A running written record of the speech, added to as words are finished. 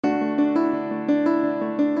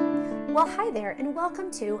Well, hi there, and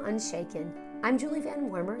welcome to Unshaken. I'm Julie Van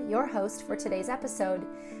Wormer, your host for today's episode.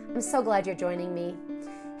 I'm so glad you're joining me.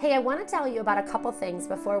 Hey, I want to tell you about a couple things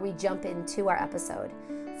before we jump into our episode.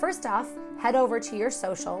 First off, head over to your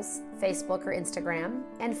socials, Facebook or Instagram,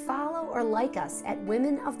 and follow or like us at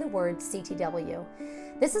Women of the Word CTW.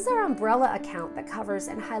 This is our umbrella account that covers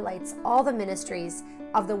and highlights all the ministries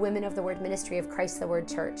of the Women of the Word ministry of Christ the Word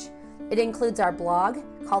Church. It includes our blog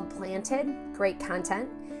called Planted, great content.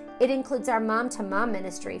 It includes our mom-to-mom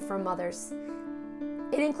ministry for mothers.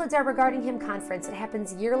 It includes our Regarding Him conference. It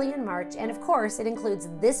happens yearly in March. And of course, it includes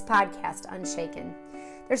this podcast, Unshaken.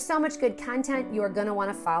 There's so much good content you are going to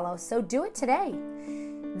want to follow, so do it today.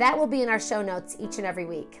 That will be in our show notes each and every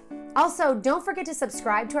week. Also, don't forget to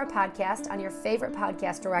subscribe to our podcast on your favorite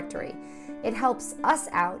podcast directory. It helps us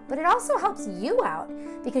out, but it also helps you out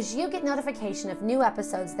because you get notification of new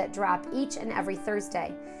episodes that drop each and every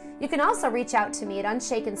Thursday. You can also reach out to me at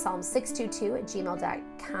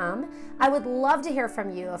unshakenpsalm622@gmail.com. I would love to hear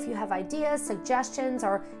from you if you have ideas, suggestions,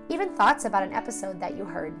 or even thoughts about an episode that you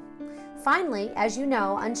heard. Finally, as you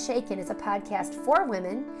know, Unshaken is a podcast for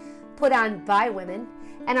women, put on by women,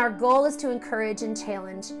 and our goal is to encourage and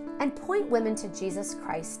challenge and point women to Jesus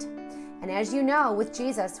Christ. And as you know, with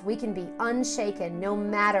Jesus, we can be unshaken no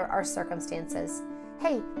matter our circumstances.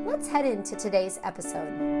 Hey, let's head into today's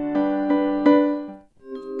episode.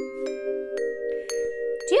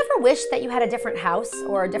 Do you ever wish that you had a different house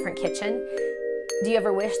or a different kitchen? Do you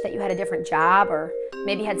ever wish that you had a different job or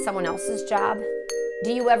maybe had someone else's job?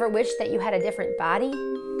 Do you ever wish that you had a different body?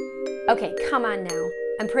 Okay, come on now.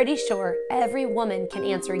 I'm pretty sure every woman can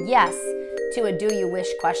answer yes to a do you wish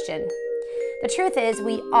question. The truth is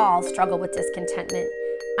we all struggle with discontentment.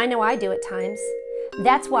 I know I do at times.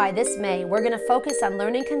 That's why this May we're going to focus on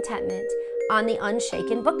learning contentment on the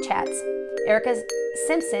Unshaken Book Chats. Erica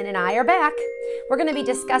Simpson and I are back. We're going to be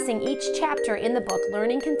discussing each chapter in the book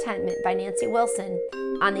Learning Contentment by Nancy Wilson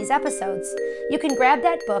on these episodes. You can grab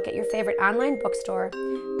that book at your favorite online bookstore,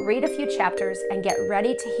 read a few chapters, and get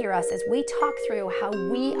ready to hear us as we talk through how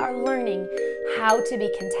we are learning how to be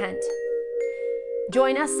content.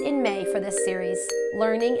 Join us in May for this series,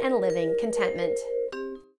 Learning and Living Contentment.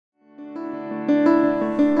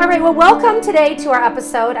 All right, well, welcome today to our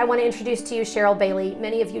episode. I want to introduce to you Cheryl Bailey.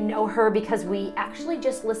 Many of you know her because we actually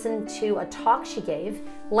just listened to a talk she gave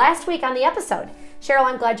last week on the episode. Cheryl,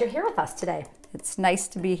 I'm glad you're here with us today. It's nice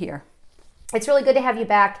to be here. It's really good to have you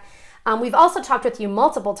back. We've also talked with you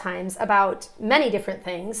multiple times about many different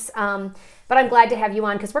things, but I'm glad to have you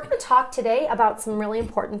on because we're going to talk today about some really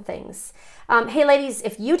important things. Hey, ladies,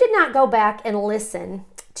 if you did not go back and listen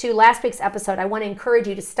to last week's episode, I want to encourage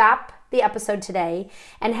you to stop the episode today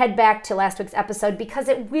and head back to last week's episode because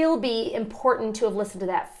it will be important to have listened to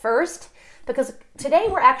that first, because today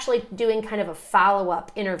we're actually doing kind of a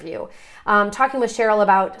follow-up interview, talking with Cheryl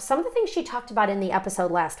about some of the things she talked about in the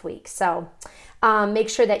episode last week. So make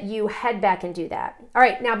sure that you head back and do that. All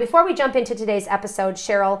right, now before we jump into today's episode,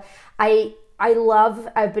 Cheryl,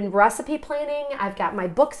 I've been recipe planning. I've got my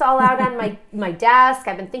books all out on my desk.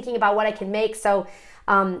 I've been thinking about what I can make. So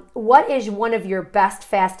what is one of your best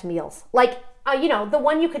fast meals? Like, the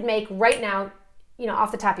one you could make right now,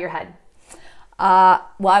 off the top of your head.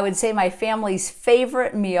 Well, I would say my family's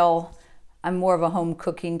favorite meal, I'm more of a home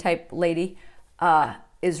cooking type lady,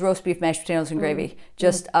 is roast beef, mashed potatoes, and gravy.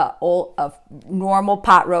 Just a normal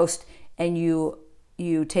pot roast, and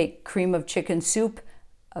you take cream of chicken soup,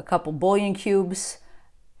 a couple bouillon cubes,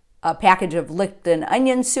 a package of Lipton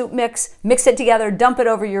onion soup mix it together, dump it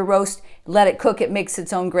over your roast, let it cook, it makes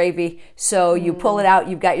its own gravy. So you pull it out,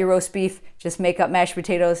 you've got your roast beef, just make up mashed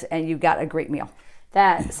potatoes, and you've got a great meal.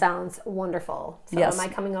 That sounds wonderful. So yes. Am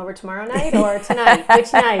I coming over tomorrow night or tonight?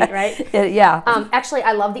 Which night, right? Yeah. Actually,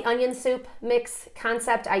 I love the onion soup mix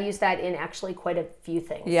concept. I use that in actually quite a few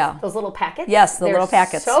things. Yeah. Those little packets. Yes, the little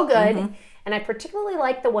packets. So good. Mm-hmm. And I particularly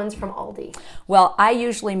like the ones from Aldi. Well, I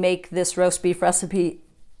usually make this roast beef recipe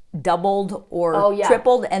doubled or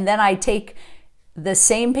tripled, and then I take the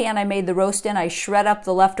same pan I made the roast in, I shred up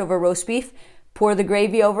the leftover roast beef, pour the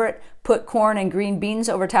gravy over it, put corn and green beans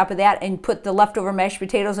over top of that, and put the leftover mashed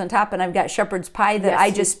potatoes on top, and I've got shepherd's pie that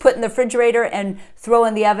I just put in the refrigerator and throw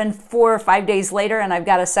in the oven 4 or 5 days later, and I've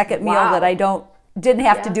got a second meal that I didn't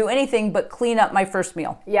have to do anything but clean up my first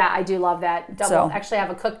meal. Yeah, I do love that. Actually, I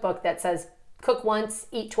have a cookbook that says cook once,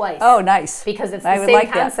 eat twice. Oh, nice. Because it's the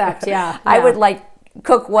same concept. Yeah. I would like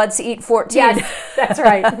cook once, eat 14. Yes, that's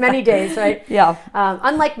right. Many days, right? Yeah.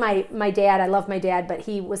 Unlike my dad, I love my dad, but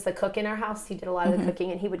he was the cook in our house. He did a lot of the cooking,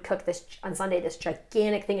 and he would cook on Sunday this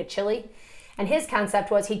gigantic thing of chili. And his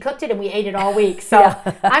concept was he cooked it and we ate it all week. So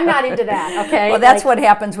I'm not into that, okay? Well, that's what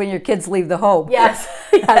happens when your kids leave the home. Yes,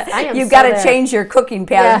 I am. You've got to change your cooking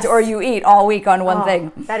patterns or you eat all week on one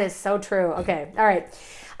thing. That is so true. Okay, all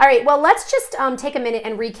right. Well, let's just take a minute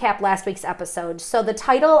and recap last week's episode. So the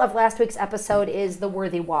title of last week's episode is The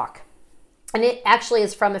Worthy Walk. And it actually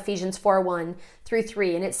is from Ephesians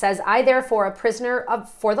 4:1-3. And it says, I therefore, a prisoner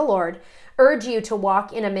for the Lord, urge you to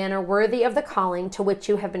walk in a manner worthy of the calling to which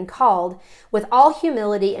you have been called, with all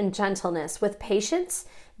humility and gentleness, with patience,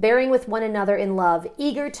 bearing with one another in love,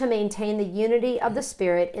 eager to maintain the unity of the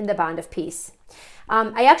Spirit in the bond of peace.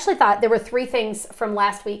 I actually thought there were 3 things from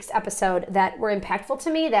last week's episode that were impactful to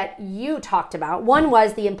me that you talked about. One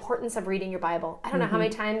was the importance of reading your Bible. I don't know how many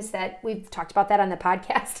times that we've talked about that on the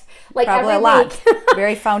podcast. Like Probably every a lot. week.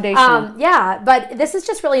 Very foundational. But this is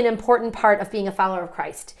just really an important part of being a follower of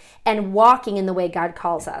Christ and walking in the way God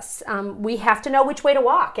calls us. We have to know which way to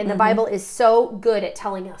walk, and the Bible is so good at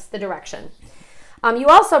telling us the direction. You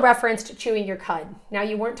also referenced chewing your cud. Now,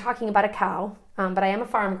 you weren't talking about a cow, but I am a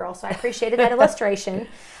farm girl, so I appreciated that illustration.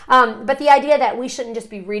 But the idea that we shouldn't just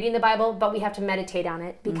be reading the Bible, but we have to meditate on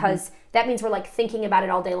it, because that means we're like thinking about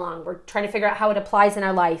it all day long. We're trying to figure out how it applies in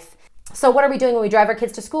our life. So what are we doing when we drive our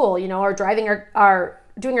kids to school, or driving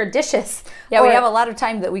doing our dishes? Yeah, we have a lot of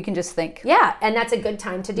time that we can just think. Yeah, and that's a good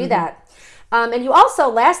time to do that. And you also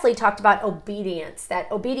lastly talked about obedience,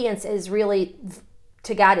 that obedience is really,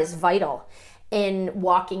 to God, is vital in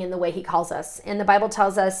walking in the way he calls us. And the Bible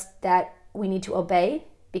tells us that we need to obey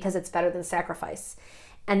because it's better than sacrifice.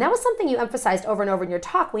 And that was something you emphasized over and over in your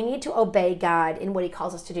talk. We need to obey God in what he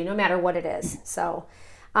calls us to do, no matter what it is. So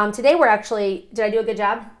today we're actually, did I do a good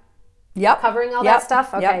job? Yep. Covering all that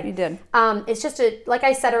stuff? Okay. Yep, you did. It's just, like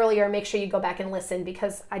I said earlier, make sure you go back and listen,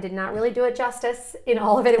 because I did not really do it justice in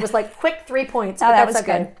all of it. It was like quick 3 points. But that that's was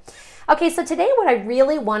good. Okay, so today what I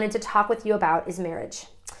really wanted to talk with you about is marriage.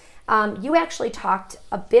 You actually talked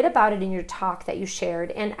a bit about it in your talk that you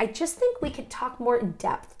shared, and I just think we could talk more in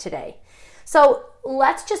depth today. So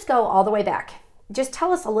let's just go all the way back. Just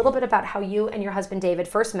tell us a little bit about how you and your husband David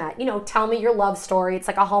first met. Tell me your love story. It's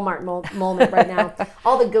like a Hallmark moment right now.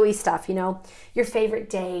 All the gooey stuff, your favorite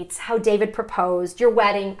dates, how David proposed, your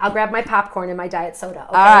wedding. I'll grab my popcorn and my diet soda.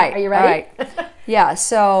 Okay? All right. Are you ready? All right. Yeah,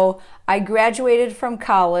 so I graduated from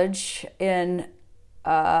college in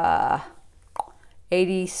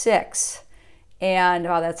 86, and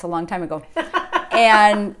that's a long time ago.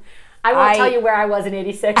 And I won't tell you where I was in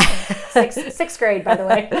 86. Sixth grade, by the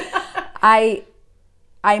way.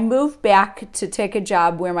 I moved back to take a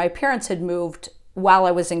job where my parents had moved while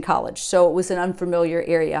I was in college, so it was an unfamiliar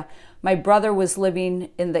area. My brother was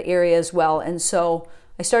living in the area as well, and so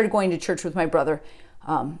I started going to church with my brother.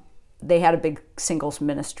 They had a big singles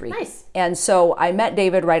ministry. Nice. And so I met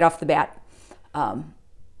David right off the bat.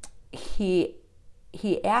 He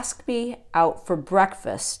asked me out for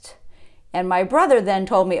breakfast, and my brother then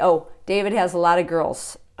told me, David has a lot of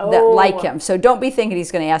girls that like him, so don't be thinking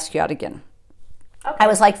he's going to ask you out again. Okay. I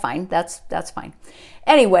was like, fine, that's fine.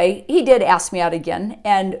 Anyway, he did ask me out again,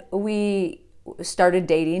 and we started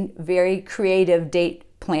dating. Very creative date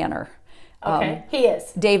planner. Okay, he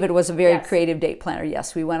is. David was a very creative date planner,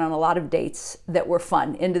 yes. We went on a lot of dates that were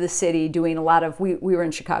fun, into the city, doing a lot of, we were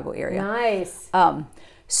in Chicago area. Nice.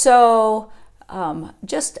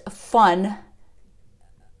 Just fun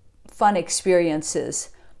experiences.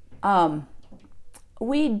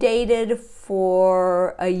 We dated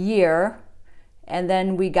for a year, and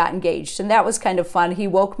then we got engaged, and that was kind of fun. He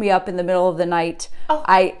woke me up in the middle of the night.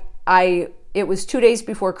 It was 2 days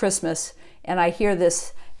before Christmas, and I hear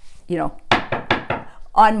this,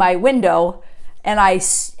 on my window, and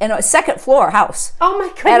in a second floor house. Oh my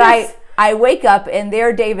goodness. And I wake up, and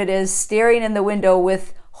there David is staring in the window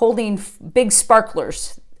holding big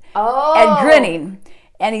sparklers and grinning.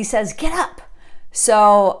 And he says, "Get up."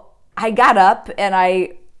 So I got up, and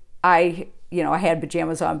I had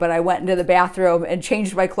pajamas on, but I went into the bathroom and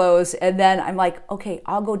changed my clothes. And then I'm like, okay,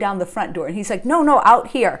 I'll go down the front door. And he's like, no, out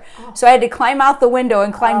here. So I had to climb out the window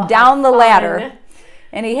and climb down the ladder.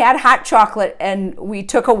 And he had hot chocolate, and we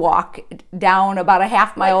took a walk down about a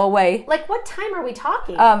half mile away. Like, what time are we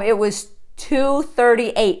talking? It was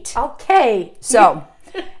 2:38. Okay. So,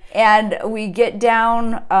 and we get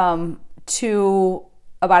down to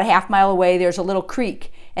about a half mile away. There's a little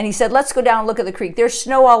creek. And he said, let's go down and look at the creek. There's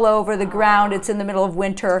snow all over the ground. It's in the middle of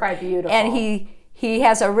winter. It's probably beautiful. And he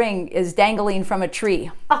has a ring is dangling from a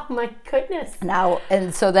tree. Oh my goodness.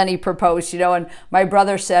 And so then he proposed, and my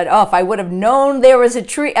brother said, if I would have known there was a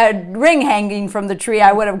ring hanging from the tree,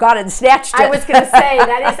 I would have gone and snatched it. I was going to say,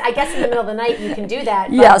 that is, I guess in the middle of the night you can do that.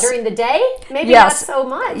 But yes. During the day, maybe not so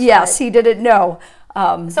much. Yes, he didn't know.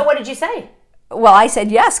 So what did you say? Well, I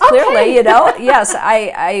said yes, clearly, Yes,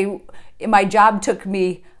 my job took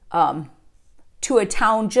me to a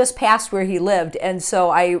town just past where he lived. And so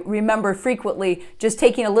I remember frequently just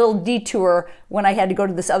taking a little detour when I had to go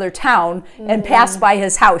to this other town and pass by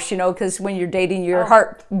his house, because when you're dating, your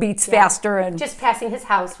heart beats faster. And just passing his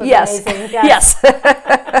house was yes. amazing. Yes.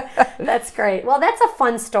 That's great. Well, that's a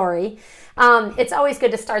fun story. It's always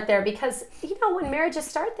good to start there because, when marriages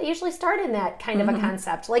start, they usually start in that kind of a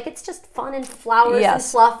concept. Like it's just fun and flowers and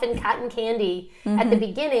fluff and cotton candy at the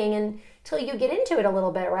beginning until you get into it a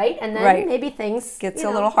little bit, right? And then maybe things gets a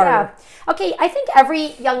little harder. Yeah. Okay, I think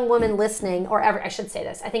every young woman listening, I should say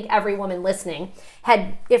this, I think every woman listening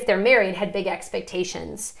if they're married, had big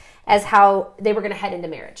expectations as how they were going to head into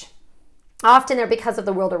marriage. Often they're because of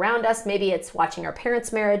the world around us. Maybe it's watching our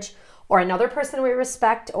parents' marriage or another person we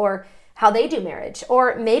respect or how they do marriage.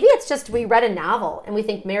 Or maybe it's just we read a novel and we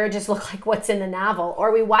think marriages look like what's in the novel.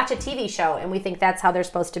 Or we watch a TV show and we think that's how they're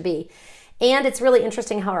supposed to be. And it's really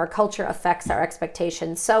interesting how our culture affects our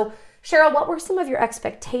expectations. So, Cheryl, what were some of your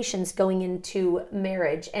expectations going into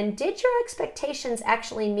marriage? And did your expectations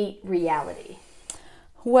actually meet reality?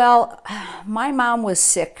 Well, my mom was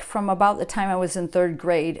sick from about the time I was in third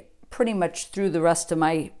grade, pretty much through the rest of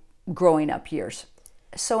my growing up years.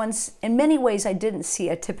 So in many ways, I didn't see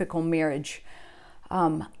a typical marriage.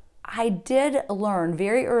 I did learn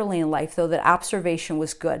very early in life, though, that observation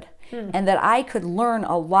was good and that I could learn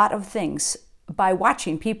a lot of things by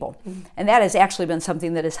watching people. And that has actually been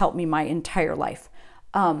something that has helped me my entire life.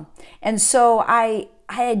 And so I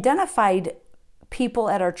identified people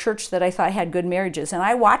at our church that I thought had good marriages, and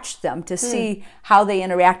I watched them to see how they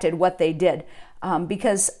interacted, what they did,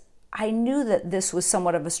 because I knew that this was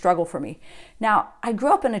somewhat of a struggle for me. Now, I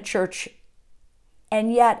grew up in a church,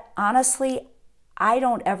 and yet, honestly, I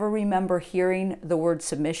don't ever remember hearing the word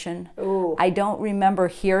submission. Ooh. I don't remember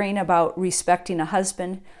hearing about respecting a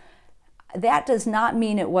husband. That does not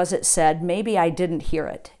mean it wasn't said. Maybe I didn't hear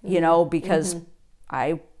it, because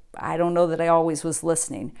I don't know that I always was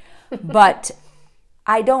listening. But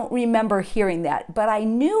I don't remember hearing that. But I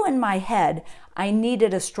knew in my head I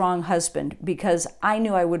needed a strong husband because I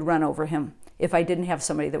knew I would run over him if I didn't have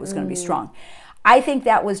somebody that was going to be strong. I think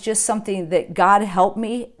that was just something that God helped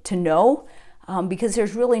me to know, because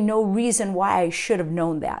there's really no reason why I should have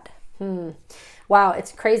known that. Wow,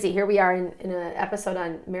 it's crazy. Here we are in an episode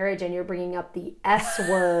on marriage, and you're bringing up the S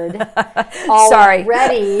word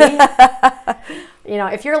already.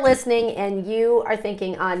 If you're listening and you are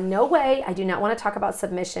thinking, no way, I do not want to talk about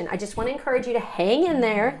submission, I just want to encourage you to hang in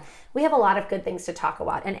there. We have a lot of good things to talk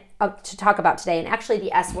about today. And actually,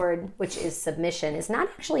 the S word, which is submission, is not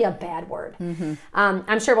actually a bad word.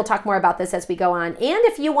 I'm sure we'll talk more about this as we go on. And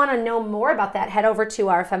if you want to know more about that, head over to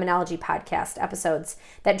our Feminology podcast episodes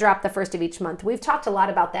that drop the first of each month. We've talked a lot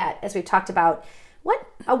about that as we've talked about what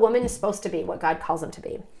a woman is supposed to be, what God calls them to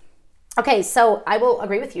be. Okay, so I will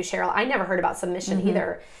agree with you, Cheryl. I never heard about submission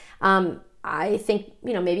either. I think,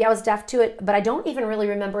 maybe I was deaf to it, but I don't even really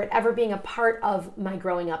remember it ever being a part of my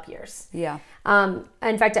growing up years. Yeah.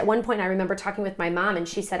 In fact, at one point I remember talking with my mom and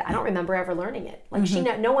she said, I don't remember ever learning it. Like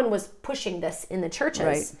no one was pushing this in the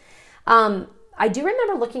churches. Right. I do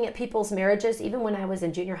remember looking at people's marriages, even when I was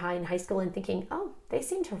in junior high and high school, and thinking, they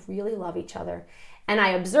seem to really love each other. And I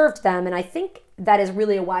observed them, and I think that is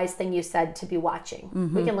really a wise thing you said, to be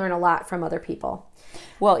watching. We can learn a lot from other people.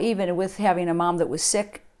 Well, even with having a mom that was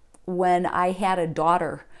sick, when I had a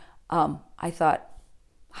daughter, I thought,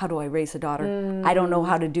 how do I raise a daughter? I don't know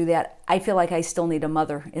how to do that. I feel like I still need a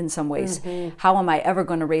mother in some ways. How am I ever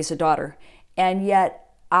going to raise a daughter? And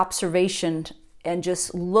yet observation and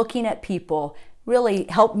just looking at people really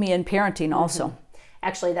helped me in parenting also.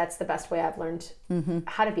 Actually, that's the best way I've learned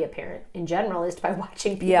how to be a parent in general, is by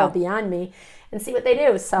watching people beyond me and see what they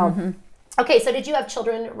do. So, okay, so did you have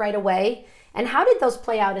children right away? And how did those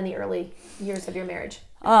play out in the early years of your marriage?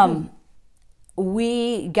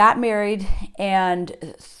 We got married in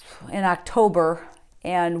October,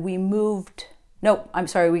 and we moved.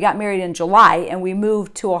 We got married in July, and we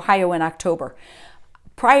moved to Ohio in October.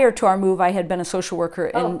 Prior to our move, I had been a social worker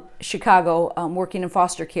in Chicago, working in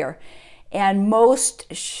foster care. And most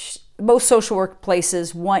social work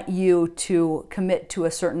places want you to commit to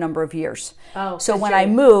a certain number of years. So when I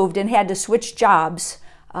moved and had to switch jobs,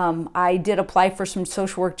 I did apply for some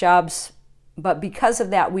social work jobs, but because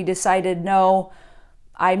of that, we decided, no,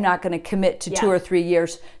 I'm not going to commit to 2 or 3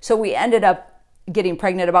 years. So we ended up getting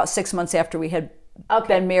pregnant about 6 months after we had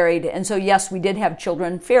been married. And so, yes, we did have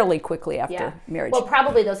children fairly quickly after marriage. Well,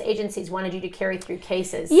 probably those agencies wanted you to carry through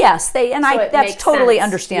cases. Yes, that's totally sense.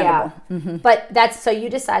 understandable. Yeah. Mm-hmm. But so you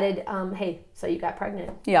decided, hey, so you got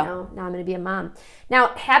pregnant. Yeah. Now I'm going to be a mom. Now,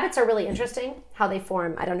 habits are really interesting, how they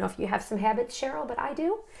form. I don't know if you have some habits, Cheryl, but I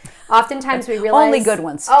do. Oftentimes we realize... Only good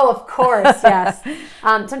ones. Oh, of course, yes.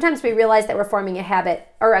 Sometimes we realize that we're forming a habit,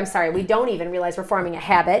 or I'm sorry, we don't even realize we're forming a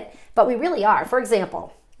habit, but we really are. For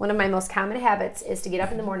example, one of my most common habits is to get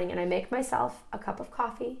up in the morning and I make myself a cup of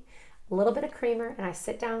coffee, a little bit of creamer, and I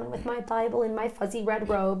sit down with my Bible in my fuzzy red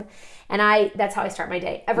robe, and that's how I start my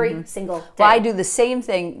day every single day. Well, I do the same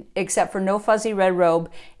thing except for no fuzzy red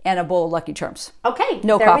robe and a bowl of Lucky Charms. Okay,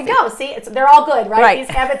 no there coffee. We go. See, they're all good, right? These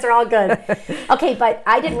habits are all good. Okay, but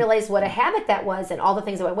I didn't realize what a habit that was and all the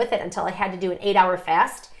things that went with it until I had to do an 8-hour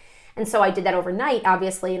fast. And so I did that overnight,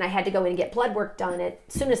 obviously, and I had to go in and get blood work done as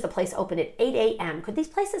soon as the place opened at 8 a.m. Could these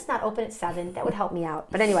places not open at 7? That would help me out.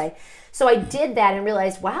 But anyway, so I did that and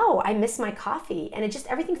realized, wow, I miss my coffee. And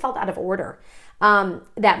everything felt out of order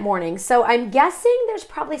that morning. So I'm guessing there's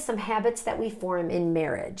probably some habits that we form in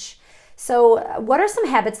marriage. So what are some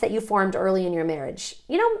habits that you formed early in your marriage?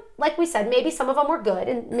 Like we said, maybe some of them were good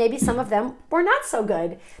and maybe some of them were not so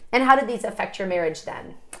good. And how did these affect your marriage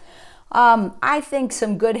then? I think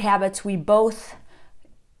some good habits. We both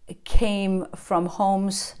came from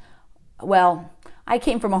homes. Well, I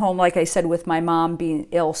came from a home, like I said, with my mom being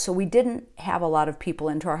ill, so we didn't have a lot of people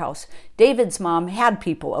into our house. David's mom had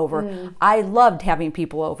people over. I loved having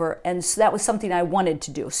people over, and so that was something I wanted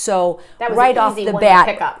to do. So that was right an off easy the one bat,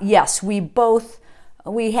 to pick up. yes, we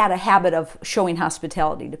had a habit of showing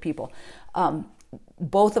hospitality to people.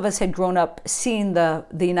 Both of us had grown up seeing the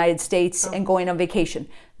United States and going on vacation.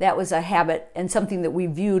 That was a habit and something that we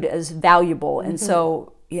viewed as valuable. And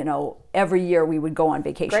so, every year we would go on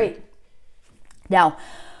vacation. Great. Now,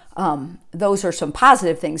 those are some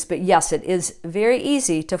positive things, but yes, it is very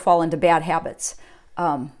easy to fall into bad habits.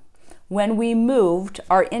 When we moved,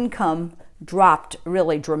 our income dropped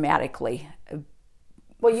really dramatically.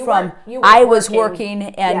 Well, I was working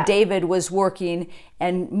and David was working,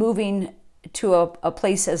 and moving to a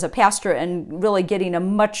place as a pastor and really getting a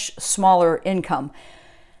much smaller income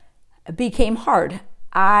became hard.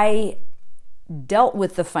 I dealt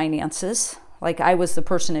with the finances, like I was the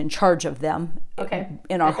person in charge of them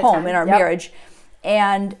in our home, in our marriage.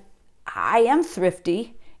 And I am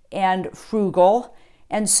thrifty and frugal,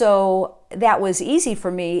 and so that was easy for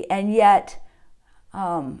me, and yet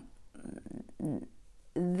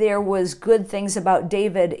there was good things about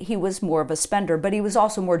David. He was more of a spender, but he was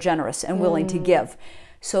also more generous and willing to give.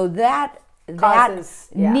 So that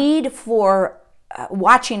need for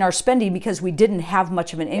watching our spending, because we didn't have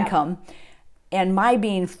much of an income, and my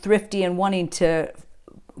being thrifty and wanting to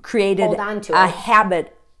created a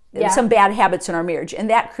habit, some bad habits in our marriage, and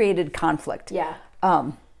that created conflict. Yeah.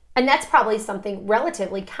 And that's probably something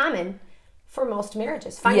relatively common for most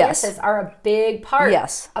marriages. Finances are a big part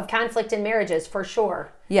of conflict in marriages, for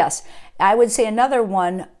sure. Yes. I would say another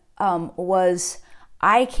one was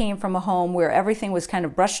I came from a home where everything was kind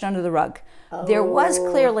of brushed under the rug. There was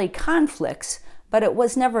clearly conflicts, but it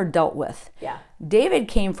was never dealt with. Yeah. David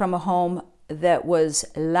came from a home that was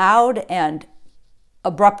loud and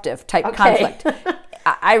abruptive type conflict.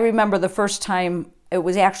 I remember the first time, it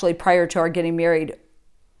was actually prior to our getting married.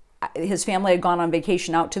 His family had gone on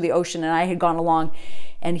vacation out to the ocean, and I had gone along,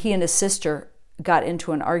 and he and his sister got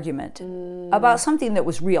into an argument about something that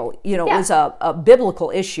was real. It was a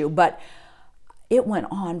biblical issue, but it went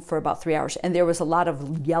on for about 3 hours, and there was a lot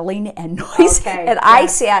of yelling and noise. I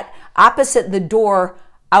sat opposite the door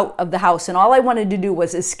out of the house, and all I wanted to do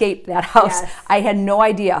was escape that house. I had no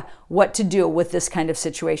idea what to do with this kind of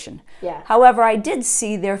situation. However, I did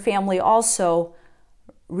see their family also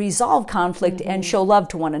resolve conflict and show love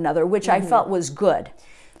to one another, which I felt was good.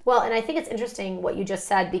 Well, and I think it's interesting what you just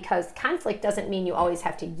said, because conflict doesn't mean you always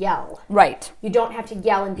have to yell. Right. You don't have to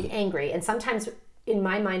yell and be angry. And sometimes, in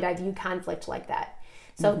my mind, I view conflict like that.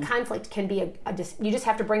 So conflict can be you just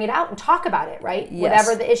have to bring it out and talk about it, right? Yes.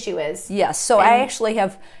 Whatever the issue is. Yes. So I actually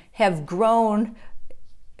have grown,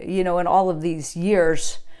 in all of these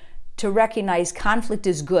years, to recognize conflict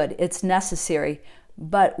is good. It's necessary.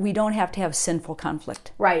 But we don't have to have sinful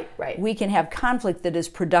conflict. Right. We can have conflict that is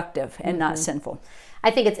productive and not sinful.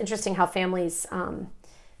 I think it's interesting how families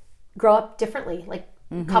grow up differently, like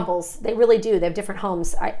couples. They really do. They have different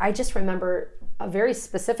homes. I just remember a very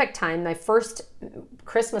specific time, my first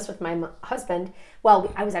Christmas with my husband.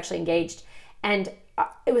 Well, I was actually engaged. And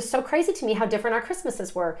it was so crazy to me how different our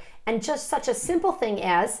Christmases were. And just such a simple thing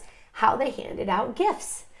as how they handed out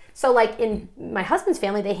gifts. So like in my husband's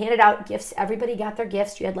family, they handed out gifts. Everybody got their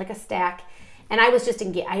gifts. You had like a stack. And I was just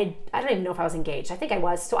engaged. I don't even know if I was engaged. I think I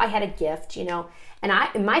was. So I had a gift, you know. And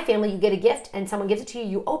in my family, you get a gift and someone gives it to you,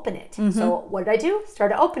 you open it. So what did I do?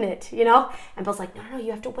 Started to open it, you know. And Bill's like, no,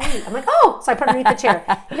 you have to wait. I'm like, oh. So I put it underneath the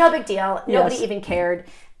chair. No big deal. Nobody even cared.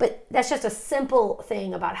 But that's just a simple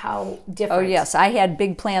thing about how different. Oh, yes. I had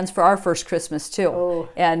big plans for our first Christmas, too. Oh.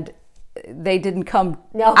 And they didn't come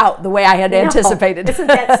out the way I had anticipated. Isn't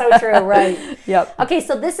that so true? Right. Yep. Okay,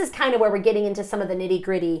 so this is kind of where we're getting into some of the nitty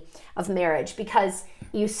gritty of marriage, because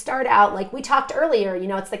you start out, like we talked earlier, you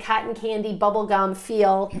know, it's the cotton candy, bubblegum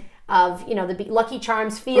feel of, you know, the Lucky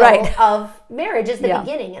Charms feel of marriage is the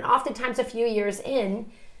beginning. And oftentimes a few years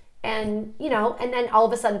in, and, you know, and then all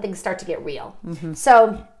of a sudden things start to get real.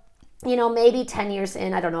 So, you know, maybe 10 years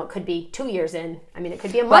in, I don't know, it could be 2 years in. I mean, it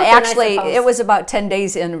could be a month. Well, actually, it was about 10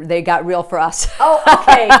 days in, they got real for us. Oh,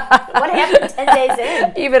 okay. What happened 10 days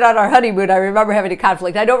in? Even on our honeymoon, I remember having a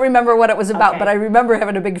conflict. I don't remember what it was about, but I remember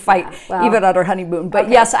having a big fight, even on our honeymoon. But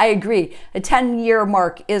yes, I agree. A 10-year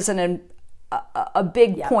mark is a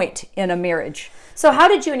big point in a marriage. So how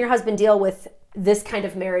did you and your husband deal with this kind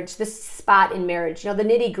of marriage, this spot in marriage, you know, the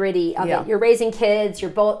nitty gritty of it? You're raising kids, you're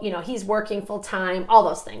both, you know, he's working full time, all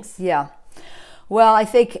those things. Yeah. Well, I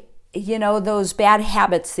think, you know, those bad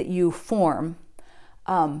habits that you form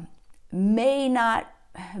may not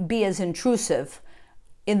be as intrusive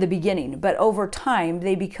in the beginning, but over time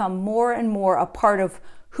they become more and more a part of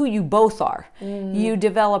who you both are. You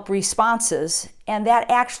develop responses, and that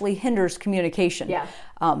actually hinders communication.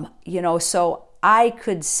 You know, so I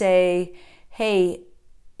could say, hey,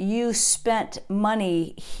 you spent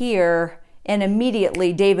money here, and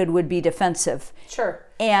immediately David would be defensive. Sure.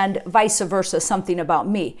 And vice versa, something about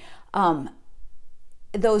me.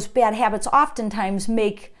 Those bad habits oftentimes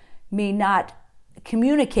make me not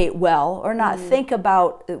communicate well or not think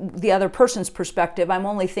about the other person's perspective. I'm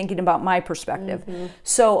only thinking about my perspective.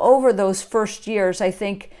 So over those first years, I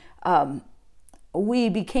think we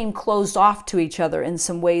became closed off to each other in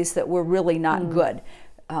some ways that were really not good.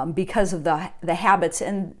 Because of the habits,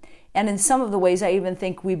 and in some of the ways I even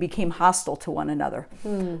think we became hostile to one another.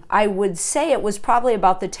 I would say it was probably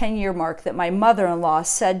about the 10-year mark that my mother-in-law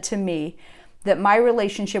said to me that my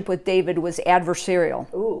relationship with David was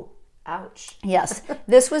adversarial. Ooh, ouch. Yes,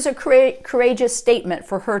 this was a courageous statement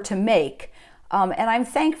for her to make, and I'm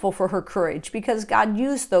thankful for her courage, because God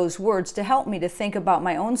used those words to help me to think about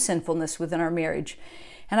my own sinfulness within our marriage.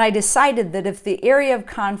 And I decided that if the area of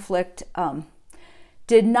conflict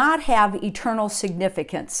did not have eternal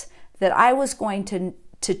significance, that I was going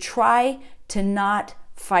to try to not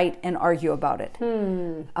fight and argue about it.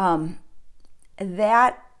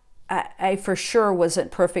 That I for sure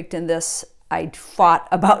wasn't perfect in this. I fought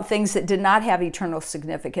about things that did not have eternal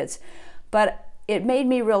significance, but it made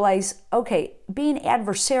me realize, okay, being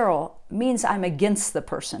adversarial means I'm against the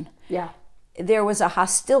person. Yeah. There was a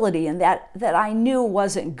hostility in that I knew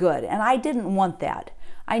wasn't good, and I didn't want that.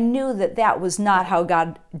 I knew that was not how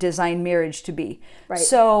God designed marriage to be. Right.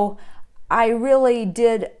 So I really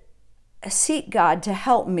did seek God to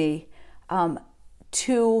help me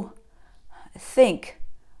to think,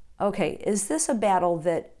 okay, is this a battle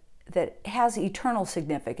that has eternal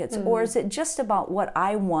significance, or is it just about what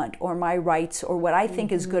I want or my rights or what I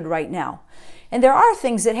think is good right now? And there are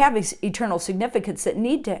things that have eternal significance that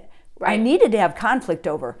I needed to have conflict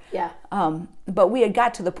over. Yeah. But we had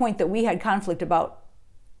got to the point that we had conflict about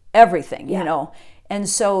everything, you know. And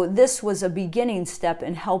so this was a beginning step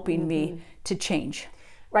in helping me to change.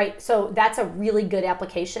 Right. So that's a really good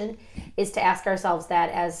application, is to ask ourselves that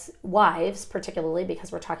as wives, particularly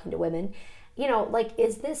because we're talking to women, you know, like,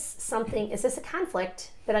 is this a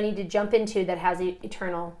conflict that I need to jump into that has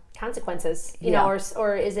eternal consequences, you know,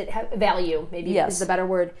 or is it value, maybe is the better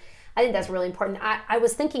word. I think that's really important. I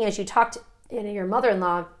was thinking as you talked, you know, your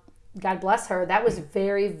mother-in-law, God bless her, that was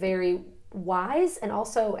very, very wise, and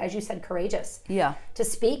also, as you said, courageous. Yeah. To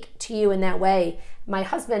speak to you in that way. My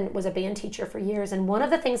husband was a band teacher for years, and one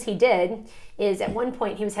of the things he did is at one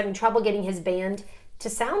point he was having trouble getting his band to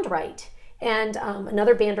sound right. And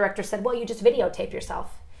another band director said, well, you just videotape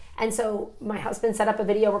yourself. And so my husband set up a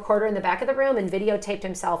video recorder in the back of the room and videotaped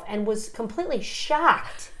himself, and was completely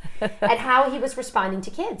shocked at how he was responding to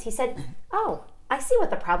kids. He said, oh, I see what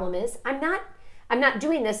the problem is. I'm not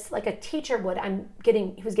doing this like a teacher would.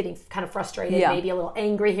 He was getting kind of frustrated, maybe a little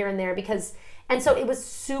angry here and there, and so it was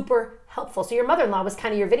super helpful. So your mother-in-law was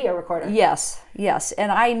kind of your video recorder. Yes.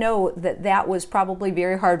 And I know that was probably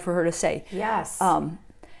very hard for her to say. Yes.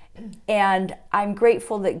 And I'm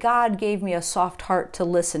grateful that God gave me a soft heart to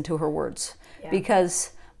listen to her words,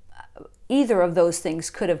 because either of those things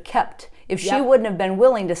could have kept if she wouldn't have been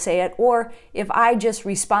willing to say it, or if I just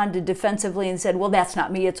responded defensively and said, well, that's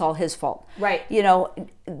not me, it's all his fault. Right.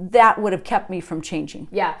 That would have kept me from changing.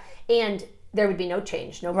 Yeah. And there would be no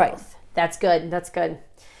change, no growth. Right. That's good. That's good.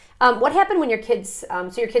 What happened when your kids,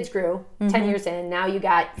 so your kids grew 10 years in, now you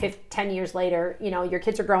got 10 years later, your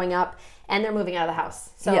kids are growing up and they're moving out of the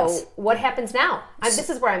house. So what happens now? This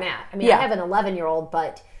is where I'm at. I mean, I have an 11-year-old,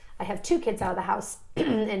 but I have 2 kids out of the house,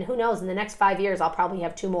 and who knows, in the next 5 years, I'll probably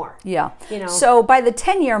have 2 more. Yeah. So by the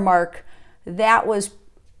 10-year mark, that was,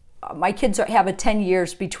 my kids have a 10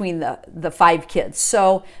 years between the 5 kids.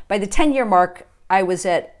 So by the 10-year mark, I was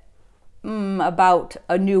at about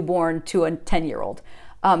a newborn to a 10-year-old.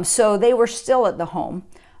 So they were still at the home.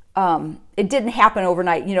 It didn't happen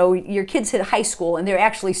overnight. Your kids hit high school and they're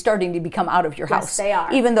actually starting to become out of your house. Yes, they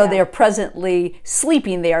are. Even though they're presently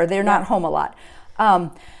sleeping there, they're not home a lot.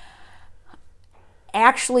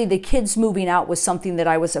 Actually, the kids moving out was something that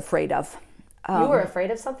I was afraid of. You were afraid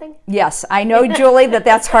of something? Yes, I know, Julie,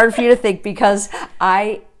 that's hard for you to think because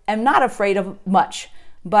I am not afraid of much,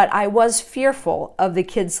 but I was fearful of the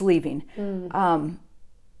kids leaving.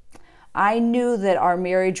 I knew that our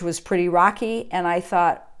marriage was pretty rocky, and I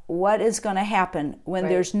thought, what is going to happen when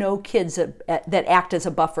there's no kids that act as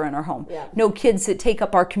a buffer in our home? Yeah. No kids that take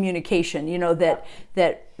up our communication, that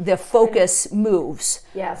the focus moves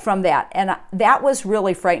from that. And that was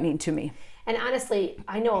really frightening to me. And honestly,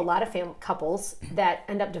 I know a lot of couples that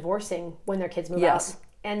end up divorcing when their kids move out.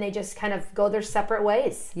 And they just kind of go their separate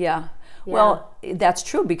ways. Yeah. Well, that's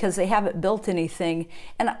true because they haven't built anything.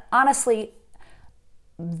 And honestly,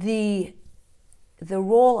 the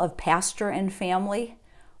role of pastor and family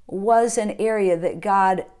was an area that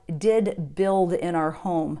God did build in our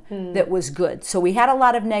home that was good. So we had a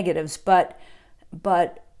lot of negatives, but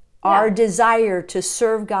our desire to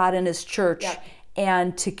serve God in His church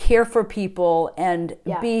and to care for people and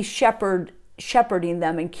be shepherding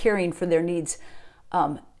them and caring for their needs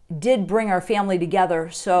did bring our family together.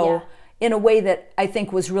 So in a way that I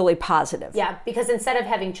think was really positive. Yeah, because instead of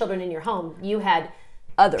having children in your home, you had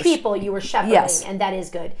others. People you were shepherding, and that is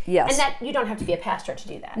good. Yes. And that you don't have to be a pastor to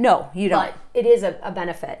do that. No, you don't. But it is a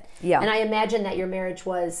benefit. Yeah. And I imagine that your marriage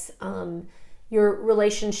was, your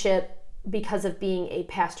relationship, because of being a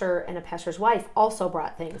pastor and a pastor's wife, also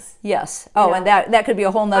brought things. Yes. Oh, and that could be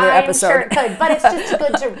a whole nother episode. I'm sure it could, but it's just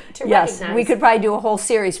good to yes, recognize. We could probably do a whole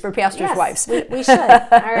series for pastors' wives. We should.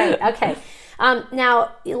 All right. Okay.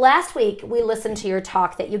 Now, last week we listened to your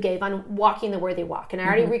talk that you gave on walking the worthy walk, and I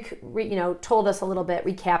already told us a little bit,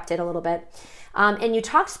 recapped it a little bit, and you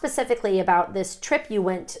talked specifically about this trip you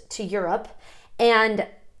went to Europe and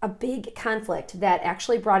a big conflict that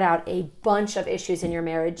actually brought out a bunch of issues in your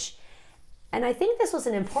marriage, and I think this was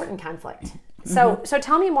an important conflict. So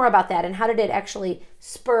tell me more about that, and how did it actually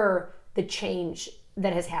spur the change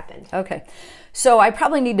that has happened? Okay. So I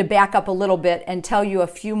probably need to back up a little bit and tell you a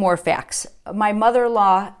few more facts. My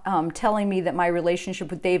mother-in-law telling me that my relationship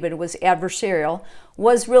with David was adversarial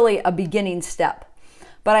was really a beginning step.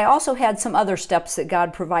 But I also had some other steps that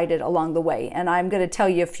God provided along the way. And I'm going to tell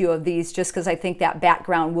you a few of these just because I think that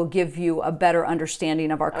background will give you a better understanding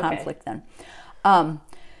of our conflict then.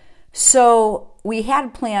 So we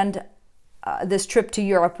had planned this trip to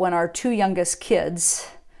Europe when our 2 youngest kids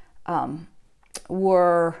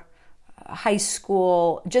were high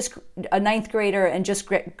school, just a 9th grader and just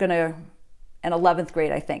gonna an 11th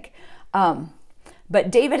grade, I think.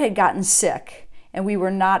 But David had gotten sick and we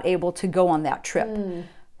were not able to go on that trip.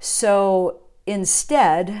 So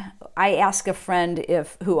instead, I asked a friend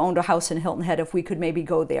who owned a house in Hilton Head if we could maybe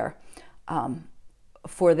go there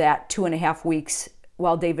for that 2.5 weeks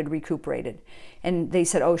while David recuperated. And they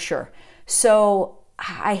said, oh, sure. So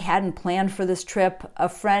I hadn't planned for this trip. A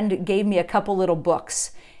friend gave me a couple little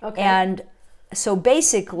books. Okay. And so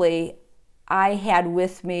basically, I had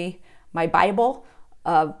with me my Bible,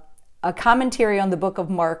 a commentary on the book of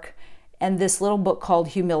Mark, and this little book called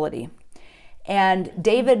Humility. And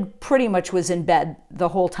David pretty much was in bed the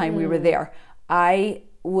whole time we were there. I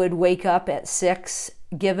would wake up at 6,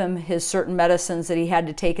 give him his certain medicines that he had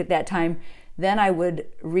to take at that time. Then I would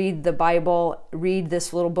read the Bible, read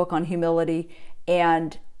this little book on humility,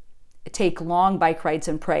 and take long bike rides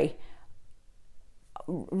and pray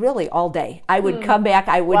really all day. I would come back,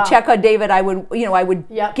 I would check on David, I would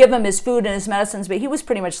give him his food and his medicines, but he was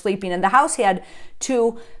pretty much sleeping. And the house had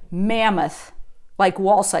 2 mammoth, like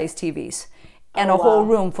wall-sized TVs and a whole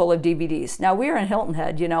room full of DVDs. Now, we were in Hilton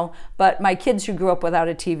Head, but my kids who grew up without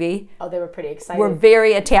a TV, they were pretty excited. Were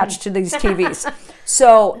very attached to these TVs.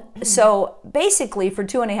 So basically for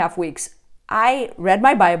 2.5 weeks, I read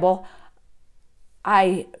my Bible,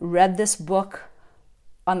 I read this book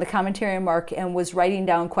on the commentary on Mark and was writing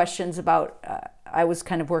down questions about, I was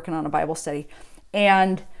kind of working on a Bible study.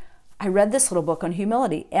 And I read this little book on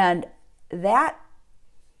humility, and that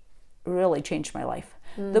really changed my life.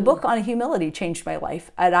 The book on humility changed my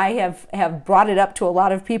life, and I have brought it up to a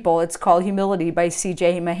lot of people. It's called Humility by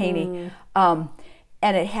C.J. Mahaney.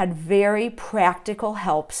 And it had very practical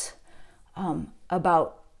helps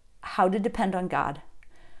about how to depend on God,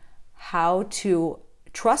 how to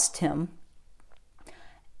trust Him.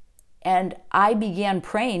 And I began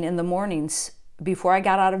praying in the mornings before I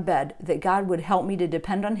got out of bed that God would help me to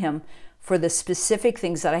depend on Him for the specific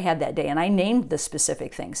things that I had that day. And I named the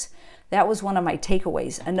specific things. That was one of my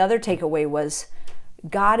takeaways. Another takeaway was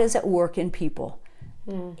God is at work in people.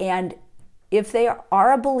 And if they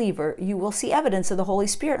are a believer, you will see evidence of the Holy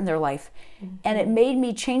Spirit in their life. And it made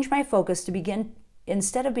me change my focus to begin,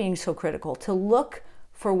 instead of being so critical, to look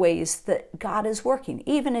for ways that God is working,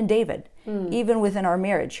 even in David, even within our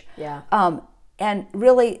marriage. Yeah. And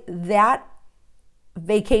really, that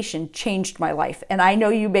vacation changed my life. And I know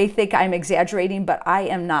you may think I'm exaggerating, but I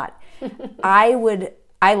am not.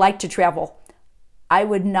 I like to travel. I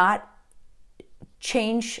would not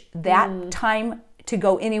change that time to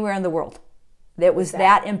go anywhere in the world. That was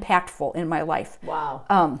that impactful in my life.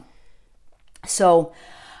 Wow. So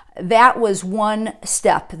that was one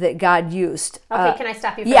step that God used. Okay, can I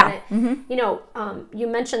stop you for a minute? You know, you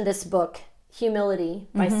mentioned this book, Humility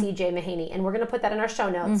by C.J. Mahaney, and we're going to put that in our show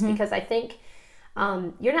notes because I think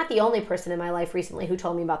you're not the only person in my life recently who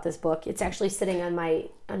told me about this book. It's actually sitting on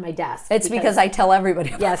my desk. It's because I tell everybody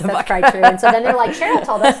about yes, the that's book. quite true. And so then they're like, Cheryl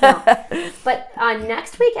told us now. But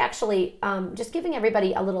next week, actually, just giving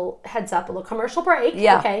everybody a little heads up, a little commercial break.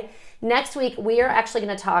 Yeah. Okay. Next week, we are actually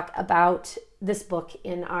going to talk about this book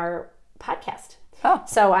in our podcast. Oh.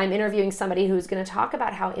 So I'm interviewing somebody who's going to talk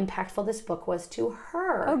about how impactful this book was to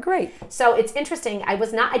her. Oh, great. So it's interesting. I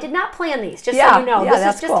did not plan these, just Yeah, so you know. yeah, This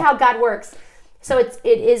that's is just cool. how God works. So it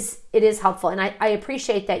is helpful, and I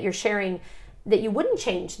appreciate that you're sharing that you wouldn't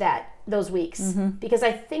change those weeks because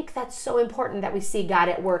I think that's so important that we see God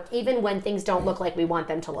at work even when things don't look like we want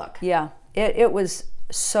them to look. Yeah, it was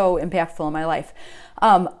so impactful in my life.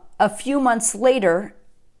 A few months later,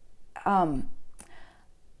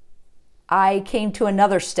 I came to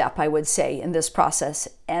another step, I would say, in this process,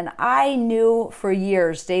 and I knew for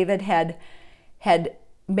years David had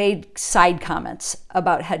made side comments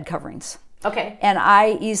about head coverings. Okay. And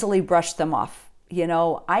I easily brushed them off. You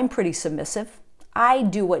know, I'm pretty submissive. I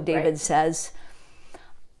do what David says.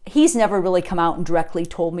 He's never really come out and directly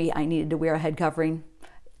told me I needed to wear a head covering.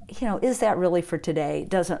 You know, is that really for today? It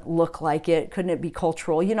doesn't look like it. Couldn't it be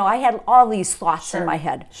cultural? You know, I had all these thoughts in my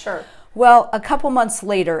head. Sure. Well, a couple months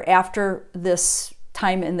later, after this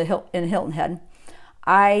time in Hilton Head,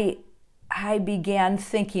 I began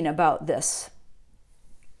thinking about this.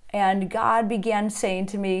 And God began saying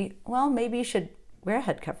to me, well, maybe you should wear a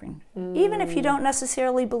head covering. Even if you don't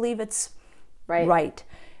necessarily believe it's right.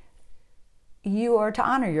 You are to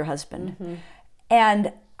honor your husband.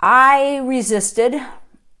 And I resisted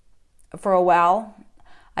for a while.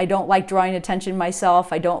 I don't like drawing attention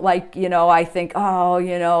myself. I don't like, I think,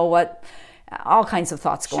 what, all kinds of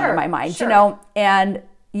thoughts going in my mind, and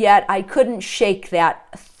yet I couldn't shake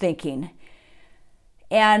that thinking.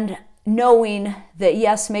 And knowing that,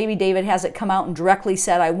 yes, maybe David hasn't come out and directly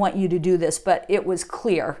said, I want you to do this, but it was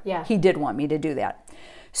clear he did want me to do that.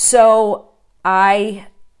 So I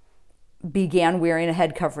began wearing a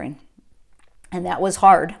head covering, and that was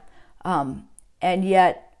hard. And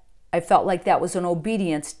yet I felt like that was an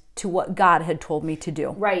obedience to what God had told me to do.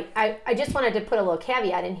 Right. I just wanted to put a little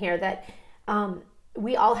caveat in here that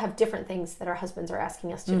we all have different things that our husbands are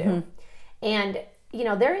asking us to do. And,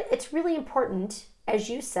 it's really important, as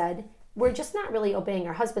you said, we're just not really obeying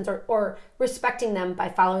our husbands or respecting them by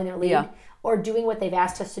following their lead or doing what they've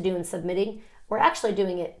asked us to do and submitting. We're actually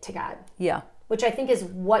doing it to God. Yeah. Which I think is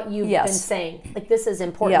what you've been saying. Like, this is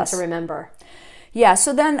important to remember. Yeah.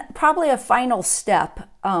 So then probably a final step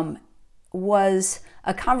was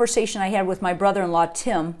a conversation I had with my brother-in-law,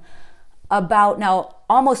 Tim, about now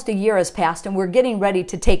almost a year has passed and we're getting ready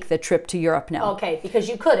to take the trip to Europe now. Okay, because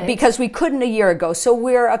you couldn't. Because we couldn't a year ago. So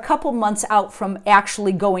we're a couple months out from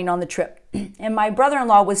actually going on the trip. And my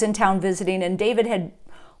brother-in-law was in town visiting, and David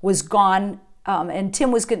was gone, and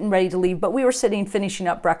Tim was getting ready to leave, but we were sitting finishing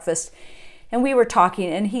up breakfast, and we were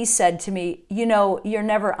talking, and he said to me, you're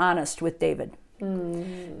never honest with David.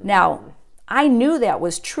 Now, I knew that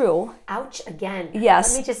was true. Ouch again.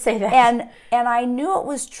 Yes. Let me just say that. And I knew it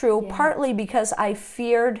was true partly because I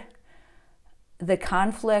feared the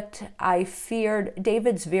conflict. I feared,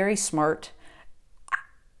 David's very smart.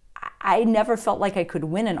 I never felt like I could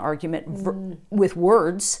win an argument with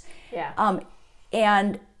words. Yeah.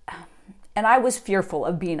 And I was fearful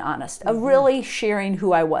of being honest, of really sharing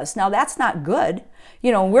who I was. Now, that's not good.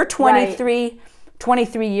 You know, we're 23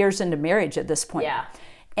 years into marriage at this point. Yeah.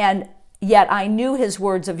 And yet I knew his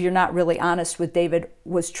words of "you're not really honest with David"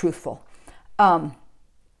 was truthful.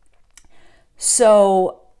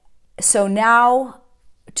 So now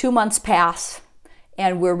 2 months pass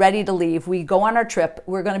and we're ready to leave. We go on our trip.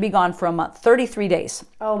 We're going to be gone for a month, 33 days.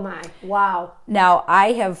 Oh my, wow. Now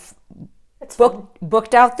I have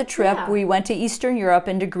booked out the trip. Yeah. We went to Eastern Europe,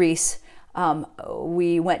 into Greece.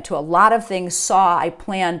 We went to a lot of things,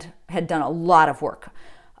 had done a lot of work.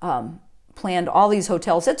 Planned all these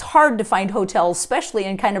hotels. It's hard to find hotels, especially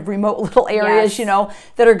in kind of remote little areas, Yes.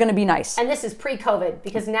 that are going to be nice. And this is pre-COVID,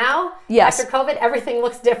 because now, Yes. after COVID, everything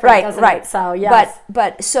looks different, doesn't it? So, yes.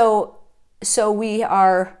 But so we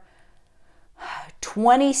are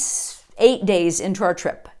 28 days into our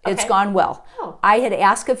trip. It's Okay. gone well. Oh. I had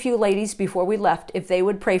asked a few ladies before we left if they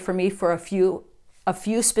would pray for me for a few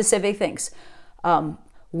specific things.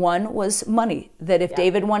 One was money, that if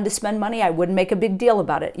David wanted to spend money, I wouldn't make a big deal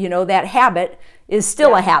about it. That habit is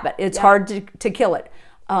still a habit. It's hard to kill it.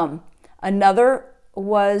 Another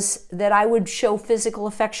was that I would show physical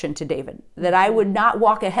affection to David, that I would not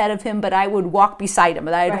walk ahead of him, but I would walk beside him,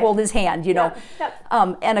 that I'd hold his hand,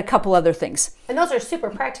 and a couple other things. And those are super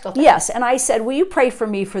practical things. Yes, and I said, will you pray for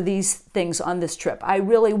me for these things on this trip? I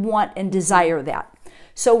really want and desire that.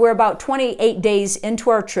 So we're about 28 days into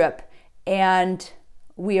our trip, and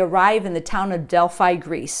we arrive in the town of Delphi,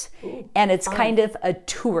 Greece. Ooh, and it's kind of a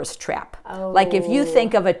tourist trap. Like if you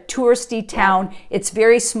think of a touristy town, it's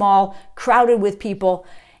very small, crowded with people,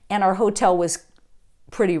 and our hotel was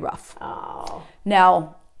pretty rough. Oh,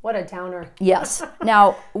 Now, what a downer. yes.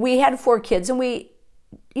 Now, we had 4 kids, and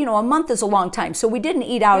a month is a long time, so we didn't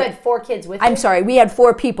eat out. You had 4 kids with you? I'm sorry, we had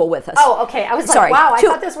 4 people with us. Oh, okay. I was Sorry, like, wow, I 2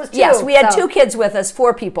 thought this was 2. Yes, we had So- 2 kids with us,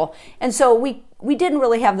 4 people. And so we didn't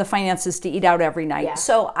really have the finances to eat out every night. Yeah.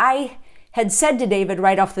 So I had said to David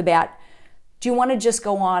right off the bat, do you want to just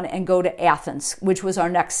go on and go to Athens, which was our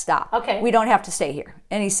next stop? Okay. We don't have to stay here.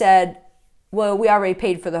 And he said, well, we already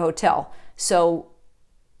paid for the hotel, so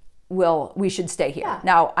we should stay here. Yeah.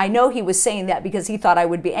 Now, I know he was saying that because he thought I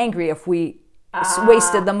would be angry if we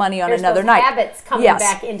wasted the money on Here's another those night. habits coming Yes.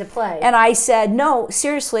 back into play. And I said, no,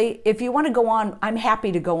 seriously, if you want to go on, I'm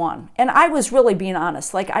happy to go on. And I was really being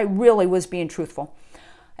honest. Like, I really was being truthful.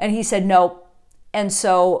 And he said, no. And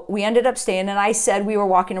so we ended up staying. And I said, we were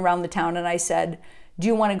walking around the town, and I said, do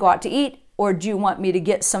you want to go out to eat, or do you want me to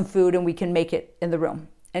get some food and we can make it in the room?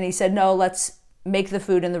 And he said, no, let's make the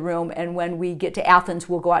food in the room. And when we get to Athens,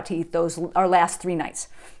 we'll go out to eat our last 3 nights.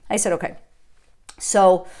 I said, okay.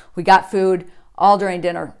 So we got food all during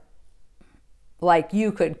dinner. Like,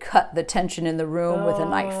 you could cut the tension in the room with a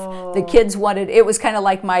knife. The kids it was kind of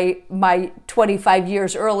like my 25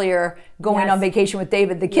 years earlier going Yes. on vacation with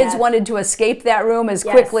David. The kids Yes. wanted to escape that room as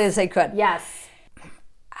Yes. quickly as they could. Yes.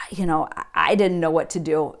 I didn't know what to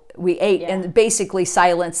do. We ate and basically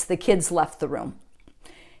silence. The kids left the room.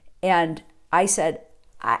 And I said,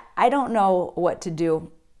 I don't know what to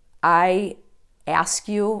do. I ask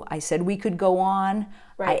you, I said we could go on.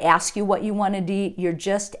 Right. I ask you what you wanted to eat. You're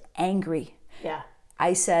just angry. Yeah.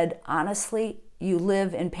 I said, honestly, you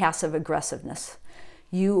live in passive aggressiveness.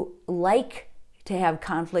 You like to have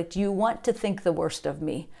conflict. You want to think the worst of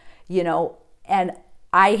me, and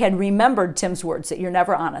I had remembered Tim's words that you're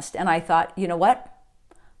never honest. And I thought, you know what?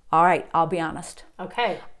 All right, I'll be honest.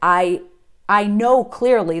 Okay. I know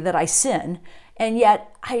clearly that I sin, and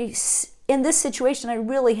yet in this situation, I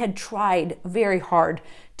really had tried very hard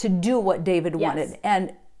to do what David wanted.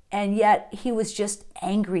 And yet he was just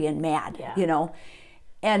angry and mad,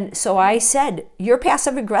 And so I said, you're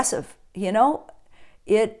passive aggressive,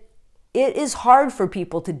 It is hard for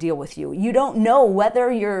people to deal with you. You don't know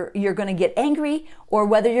whether you're going to get angry or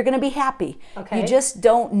whether you're going to be happy. Okay. You just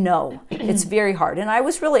don't know. It's very hard. And I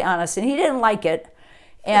was really honest, and he didn't like it.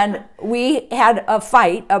 And we had a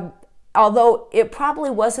fight, although it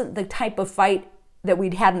probably wasn't the type of fight that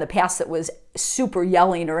we'd had in the past that was super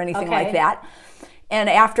yelling or anything like that. And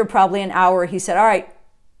after probably an hour, he said, all right,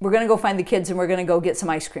 we're going to go find the kids and we're going to go get some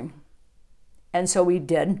ice cream. And so we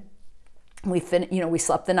did. We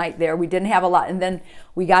slept the night there. We didn't have a lot. And then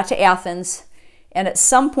we got to Athens. And at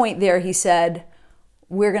some point there, he said,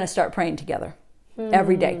 we're going to start praying together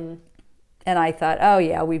every day. And I thought, oh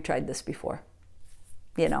yeah, we've tried this before.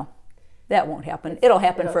 That won't happen. It'll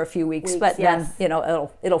happen for a few weeks, but then,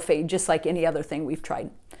 it'll fade just like any other thing we've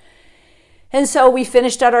tried. And so we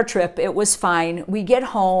finished out our trip. It was fine. We get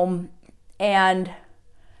home and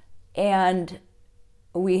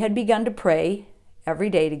we had begun to pray every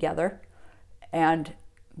day together, and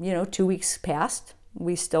 2 weeks passed.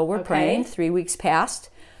 We still were praying. 3 weeks passed.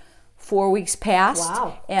 4 weeks passed.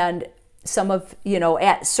 Wow. And some of,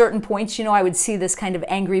 at certain points, I would see this kind of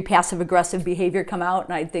angry, passive-aggressive behavior come out,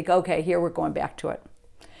 and I'd think, okay, here we're going back to it.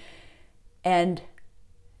 And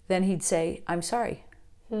then he'd say, I'm sorry.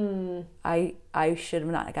 I should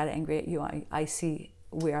have not got angry at you. I see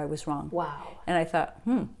where I was wrong. Wow. And I thought,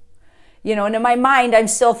 and in my mind, I'm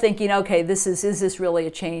still thinking, okay, is this really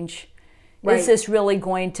a change? Right. Is this really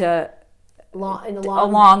going to a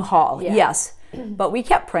long haul? Yeah. Yes. But we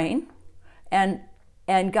kept praying, and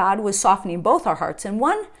God was softening both our hearts. And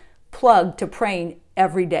one plug to praying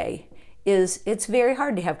every day is it's very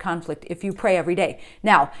hard to have conflict if you pray every day.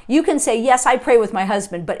 Now, you can say, yes, I pray with my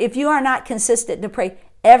husband, but if you are not consistent to pray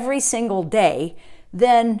every single day,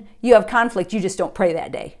 then you have conflict. You just don't pray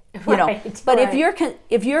that day. Right, But right.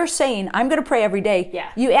 if you're saying I'm going to pray every day,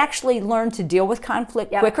 you actually learn to deal with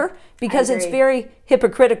conflict quicker, because it's very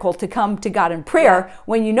hypocritical to come to God in prayer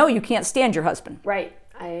when you know you can't stand your husband. Right.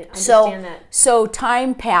 I understand that. So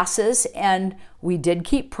time passes, and we did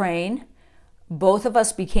keep praying. Both of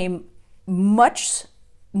us became much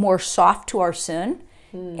more soft to our sin,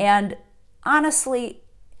 and honestly,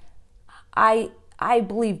 I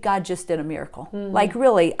believe God just did a miracle. Like,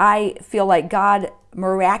 really, I feel like God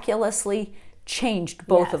miraculously changed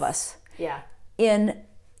both of us. Yeah. In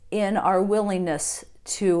our willingness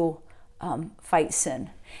to fight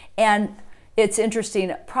sin. And it's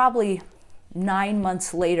interesting, probably 9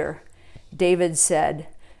 months later, David said,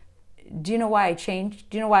 do you know why I changed?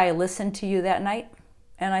 Do you know why I listened to you that night?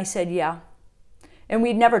 And I said, yeah. And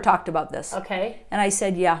we'd never talked about this. Okay. And I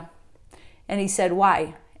said, yeah. And he said,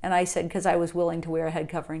 why? And I said, because I was willing to wear a head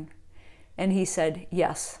covering. And he said,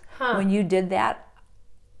 yes. When you did that,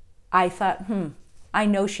 I thought, I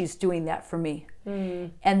know she's doing that for me.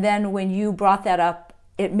 And then when you brought that up,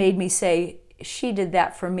 it made me say, she did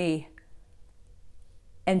that for me.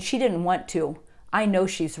 And she didn't want to. I know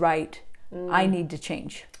she's right. I need to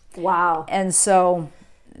change. Wow. And so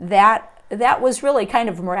that was really kind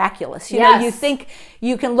of miraculous. You think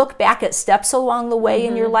you can look back at steps along the way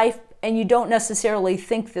in your life, and you don't necessarily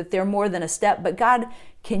think that they're more than a step, but God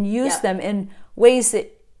can use them in ways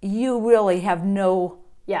that you really have no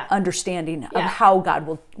understanding of how God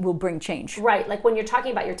will bring change. Right. Like when you're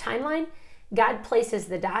talking about your timeline, God places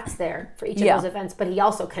the dots there for each of those events, but he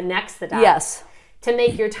also connects the dots to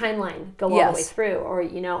make your timeline go all the way through, or,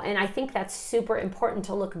 and I think that's super important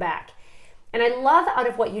to look back. And I love, out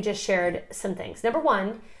of what you just shared, some things. Number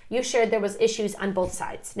one, you shared there was issues on both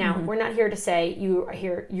sides. Now, we're not here to say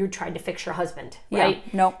you tried to fix your husband, right?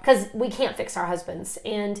 Yeah, no. Because we can't fix our husbands.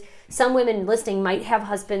 And some women listening might have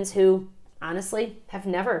husbands who, honestly, have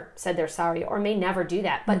never said they're sorry or may never do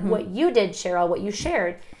that. But what you did, Cheryl, what you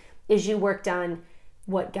shared, is you worked on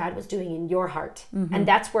what God was doing in your heart. And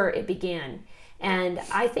that's where it began. And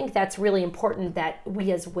I think that's really important, that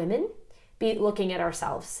we as women be looking at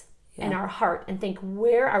ourselves and our heart and think,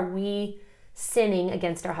 where are we sinning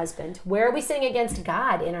against our husband? Where are we sinning against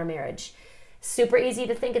God in our marriage? Super easy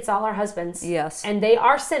to think it's all our husbands. Yes. And they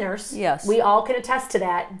are sinners. Yes. We all can attest to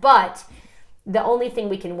that. But the only thing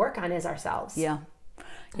we can work on is ourselves. Yeah.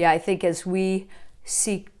 Yeah, I think as we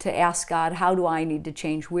seek to ask God, how do I need to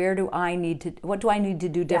change? What do I need to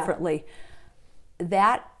do differently?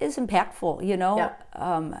 That is impactful.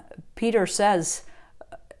 Peter says,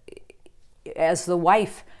 as the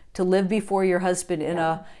wife, to live before your husband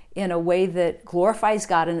in a way that glorifies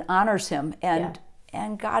God and honors him,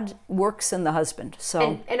 and God works in the husband.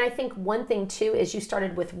 So and I think one thing too is you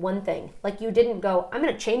started with one thing. Like, you didn't go, I'm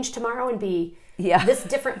going to change tomorrow and be this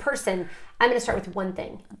different person. I'm going to start with one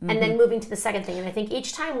thing and then moving to the second thing. And I think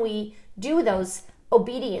each time we do those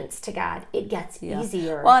obedience to God, it gets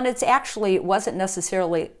easier. Well, and it wasn't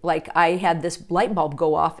necessarily like I had this light bulb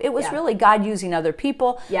go off. It was really God using other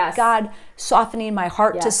people, God softening my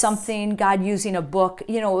heart to something, God using a book.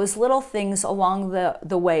 It was little things along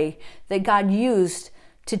the way that God used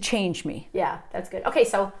to change me. Yeah, that's good. Okay,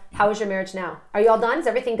 so how is your marriage now? Are you all done? Is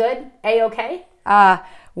everything good? A-okay?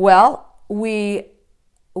 Well,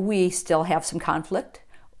 we still have some conflict.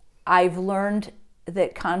 I've learned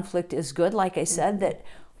that conflict is good, like I said,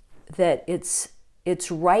 that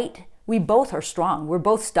it's right. We both are strong. We're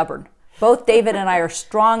both stubborn. Both David and I are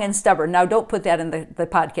strong and stubborn. Now, don't put that in the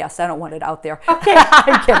podcast. I don't want it out there. Okay.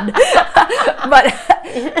 I'm kidding.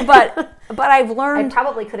 but I've learned. I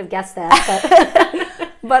probably could have guessed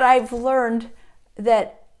that. But I've learned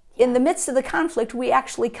that in the midst of the conflict, we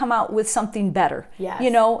actually come out with something better. Yes.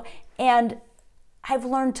 And I've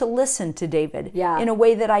learned to listen to David Yeah. in a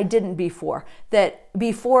way that I didn't before. That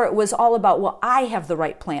before it was all about, well, I have the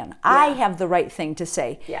right plan. I have the right thing to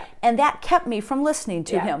say. Yeah. And that kept me from listening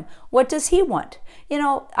to Yeah. him. What does he want?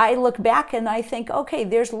 I look back and I think, okay,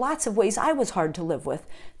 there's lots of ways I was hard to live with,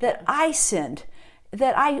 that I sinned,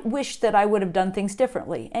 that I wish that I would have done things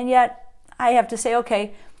differently. And yet I have to say,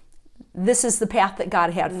 okay, this is the path that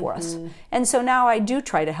God had for us. And so now I do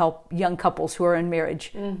try to help young couples who are in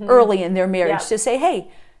marriage early in their marriage to say, hey,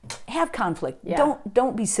 have conflict. Yeah.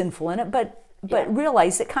 Don't be sinful in it, but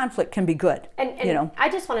realize that conflict can be good. And I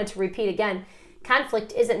just wanted to repeat again,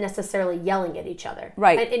 conflict isn't necessarily yelling at each other.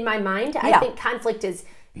 Right. And in my mind, I think conflict is,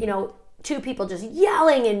 two people just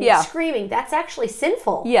yelling and screaming. That's actually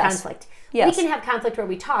sinful conflict. Yes. We can have conflict where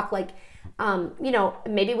we talk, like,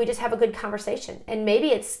 maybe we just have a good conversation, and maybe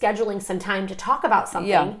it's scheduling some time to talk about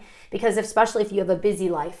something, because especially if you have a busy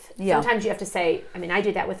life, sometimes you have to say, I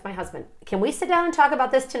do that with my husband. Can we sit down and talk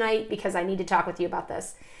about this tonight? Because I need to talk with you about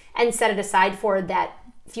this, and set it aside for that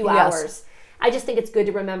few hours. I just think it's good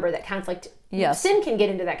to remember that conflict, sin can get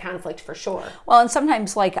into that conflict for sure. Well, and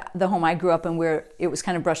sometimes, like the home I grew up in, where it was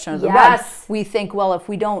kind of brushed under the rug, we think, well, if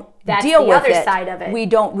we don't deal with other side of it. We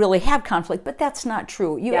don't really have conflict. But that's not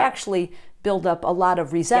true. You actually build up a lot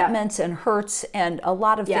of resentments and hurts and a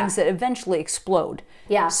lot of things that eventually explode.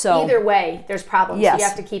 Yeah. So either way, there's problems. Yes. You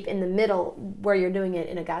have to keep in the middle where you're doing it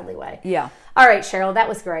in a godly way. Yeah. All right, Cheryl, that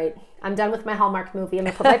was great. I'm done with my Hallmark movie. I'm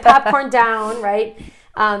going to put my popcorn down, right?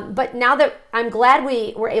 But now that I'm glad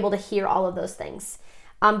we were able to hear all of those things.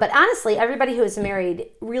 But honestly, everybody who is married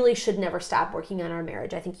really should never stop working on our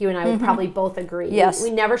marriage. I think you and I would probably both agree. Yes. We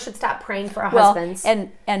never should stop praying for our husbands.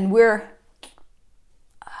 And we're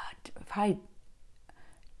probably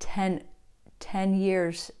 10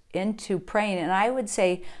 years into praying. And I would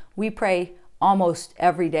say we pray almost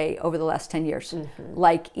every day over the last 10 years.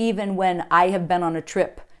 Like even when I have been on a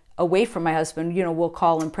trip away from my husband, we'll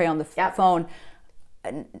call and pray on the phone.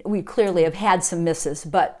 We clearly have had some misses,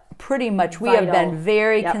 but pretty much we have been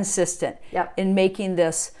very consistent in making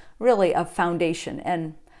this really a foundation.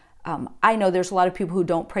 And I know there's a lot of people who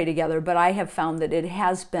don't pray together, but I have found that it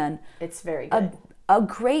has been very good. A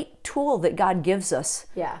great tool that God gives us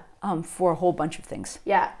for a whole bunch of things.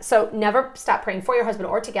 Yeah. So never stop praying for your husband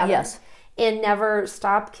or together. Yes. And never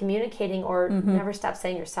stop communicating or never stop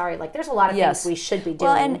saying you're sorry. Like there's a lot of things we should be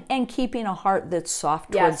doing. Well, and keeping a heart that's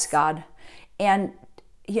soft towards God. And,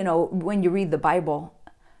 when you read the Bible,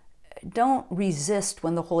 don't resist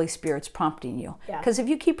when the Holy Spirit's prompting you. Because if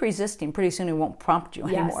you keep resisting, pretty soon He won't prompt you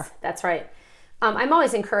anymore. Yes, that's right. I'm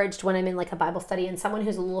always encouraged when I'm in like a Bible study and someone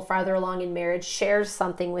who's a little farther along in marriage shares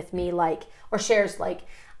something with me shares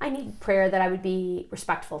I need prayer that I would be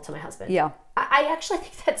respectful to my husband. Yeah. I actually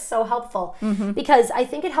think that's so helpful because I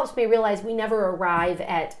think it helps me realize we never arrive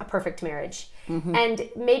at a perfect marriage. And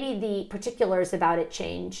maybe the particulars about it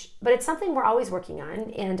change, but it's something we're always working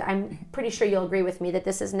on. And I'm pretty sure you'll agree with me that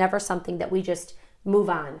this is never something that we just move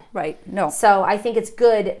on. Right. No. So I think it's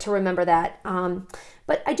good to remember that.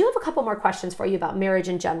 But I do have a couple more questions for you about marriage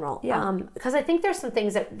in general. Yeah. Because I think there's some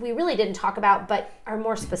things that we really didn't talk about, but are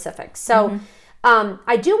more specific. So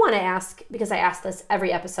I do want to ask, because I ask this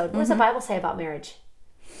every episode, what does the Bible say about marriage?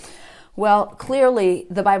 Well, clearly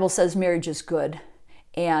the Bible says marriage is good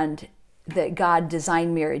and that God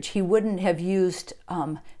designed marriage. He wouldn't have used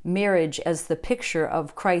marriage as the picture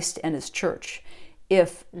of Christ and His church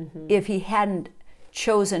if He hadn't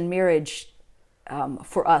chosen marriage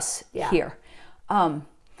for us here. And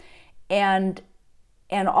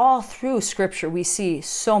all through Scripture, we see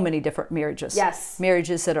so many different marriages. Yes.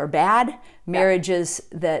 Marriages that are bad, marriages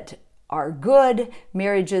that are good,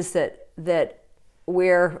 marriages that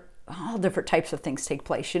where all different types of things take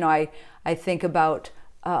place. I think about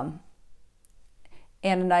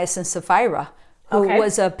Ananias and Sapphira, who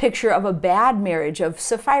was a picture of a bad marriage. Of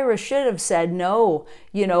Sapphira should have said no,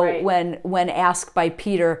 when asked by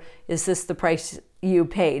Peter, "Is this the price you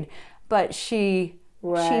paid?" But she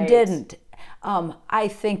didn't. I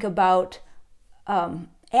think about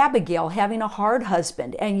Abigail having a hard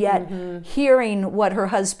husband, and yet hearing what her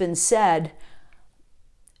husband said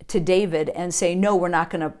to David and saying, "No, we're not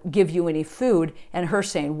going to give you any food," and her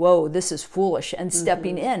saying, "Whoa, this is foolish," and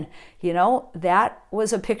stepping in. That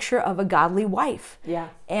was a picture of a godly wife. Yeah.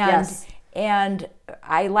 And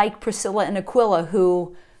I like Priscilla and Aquila,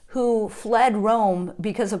 who fled Rome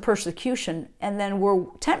because of persecution and then were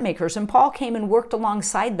tent makers. And Paul came and worked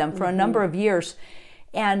alongside them for a number of years.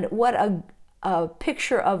 And what a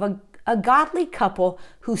picture of a godly couple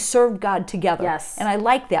who served God together. Yes. And I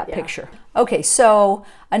like that picture. Okay, so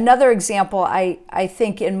another example, I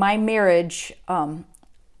think in my marriage,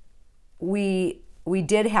 we we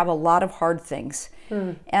did have a lot of hard things.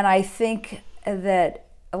 And I think that,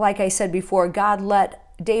 like I said before, God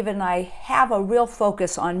let David and I have a real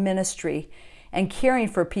focus on ministry and caring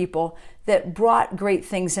for people that brought great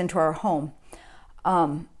things into our home.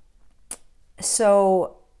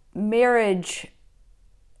 So marriage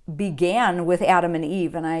began with Adam and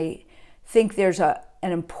Eve, and I think there's an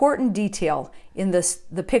important detail in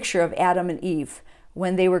the picture of Adam and Eve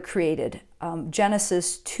when they were created.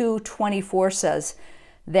 Genesis 2:24 says,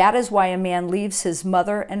 "That is why a man leaves his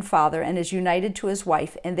mother and father and is united to his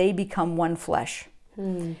wife, and they become one flesh."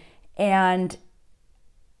 And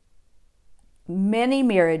many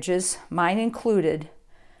marriages, mine included,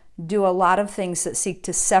 do a lot of things that seek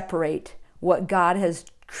to separate what God has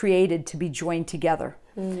created to be joined together.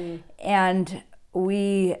 And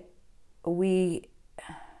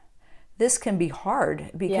this can be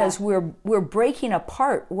hard because we're breaking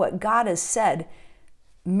apart what God has said.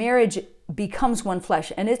 Marriage becomes one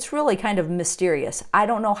flesh, and it's really kind of mysterious. I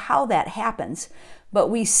don't know how that happens, but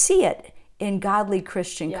we see it in godly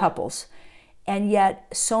Christian couples. And yet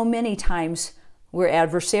so many times we're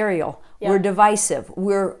adversarial, we're divisive,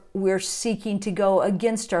 we're seeking to go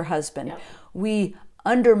against our husband. We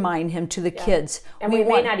undermine him to the kids. And we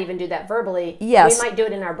may not even do that verbally. Yes. We might do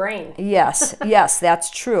it in our brain. Yes, that's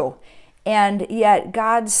true. And yet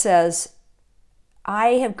God says,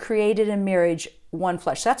 I have created in marriage one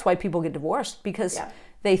flesh. That's why people get divorced, because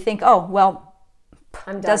they think, oh, well,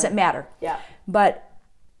 doesn't matter.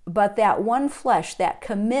 But that one flesh, that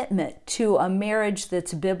commitment to a marriage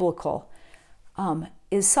that's biblical,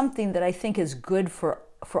 is something that I think is good for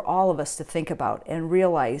all of us to think about and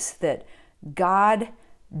realize that God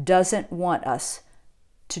doesn't want us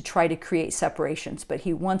to try to create separations, but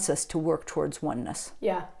he wants us to work towards oneness.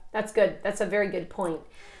 Yeah, that's good. That's a very good point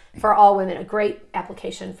for all women. A great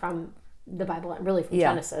application from the Bible, really from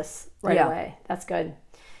Genesis away. That's good.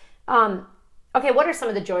 Okay, what are some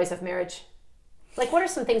of the joys of marriage? Like, what are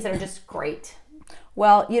some things that are just great?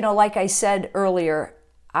 Well, like I said earlier,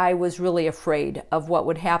 I was really afraid of what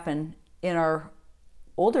would happen in our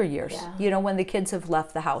older years, when the kids have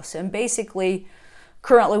left the house. And basically,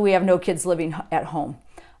 currently we have no kids living at home.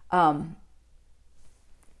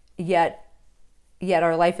 Yet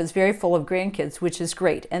our life is very full of grandkids, which is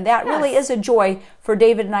great. And that really is a joy for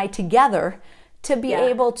David and I together to be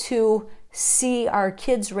able to see our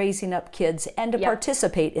kids raising up kids and to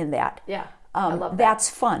participate in that. Yeah, I love that. That's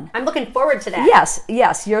fun. I'm looking forward to that.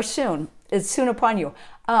 Yes, you're soon. It's soon upon you.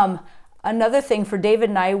 Another thing for David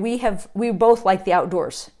and I, we both like the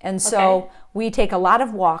outdoors. And so we take a lot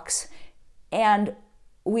of walks, and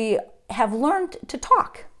we have learned to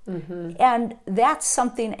talk. And that's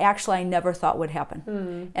something actually I never thought would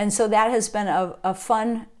happen. And so that has been a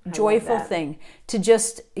fun, joyful thing to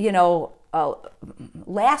just,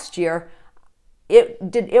 last year,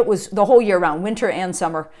 it was the whole year round, winter and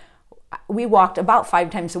summer. We walked about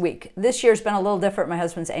 5 times a week. This year's been a little different. My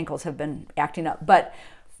husband's ankles have been acting up, but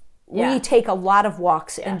we take a lot of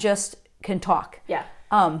walks and just can talk.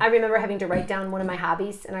 I remember having to write down one of my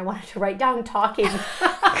hobbies, and I wanted to write down talking.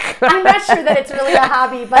 I'm not sure that it's really a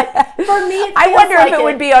hobby, but for me, it feels I wonder like if it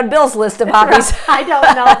would be on Bill's list of hobbies. I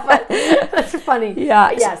don't know, but that's funny.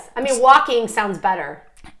 Yeah. Yes. I mean, walking sounds better.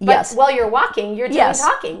 But while you're walking, you're doing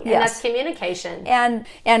talking, and that's communication.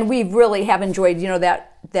 And we really have enjoyed,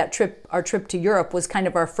 that trip. Our trip to Europe was kind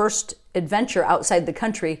of our first adventure outside the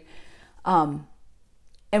country.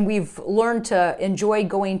 And we've learned to enjoy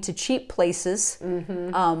going to cheap places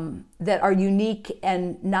that are unique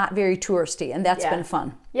and not very touristy, and that's been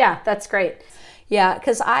fun. Yeah, that's great. Yeah,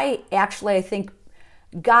 because I think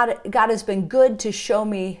God has been good to show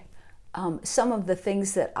me some of the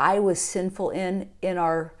things that I was sinful in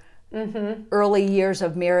our early years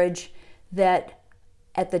of marriage that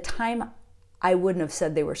at the time I wouldn't have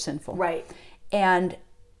said they were sinful. Right. And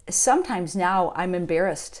sometimes now I'm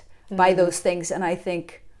embarrassed by those things, and I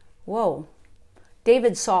think, whoa,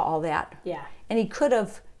 David saw all that. Yeah. And he could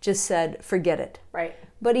have just said, forget it. Right.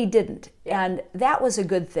 But he didn't. Yeah. And that was a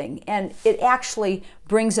good thing. And it actually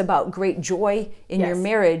brings about great joy in your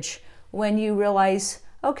marriage when you realize,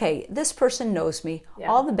 okay, this person knows me,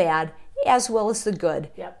 all the bad as well as the good,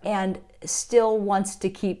 and still wants to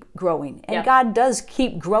keep growing. And God does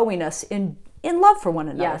keep growing us in love for one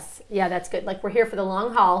another. Yes. Yeah, that's good. Like, we're here for the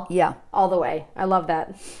long haul. Yeah. All the way. I love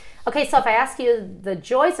that. Okay, so if I ask you the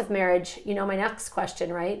joys of marriage, you know my next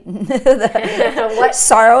question, right? What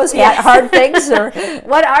sorrows, hard things, or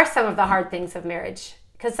what are some of the hard things of marriage?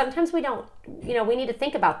 Because sometimes we don't, we need to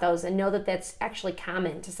think about those and know that that's actually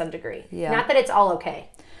common to some degree. Yeah. Not that it's all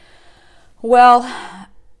okay. Well,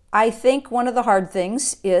 I think one of the hard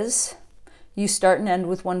things is you start and end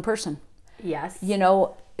with one person. Yes. You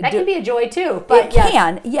know, that can be a joy too. But it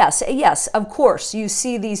can, yes, of course. You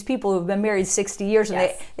see these people who've been married 60 years and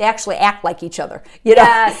they actually act like each other, you know?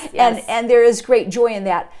 Yes. And there is great joy in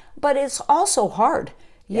that. But it's also hard,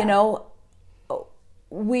 you know?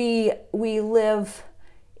 We live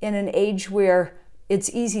in an age where it's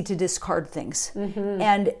easy to discard things.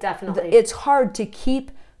 And definitely. It's hard to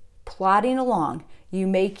keep plodding along. You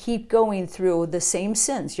may keep going through the same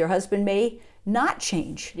sins. Your husband may not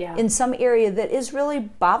change in some area that is really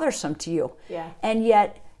bothersome to you. And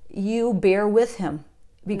yet you bear with him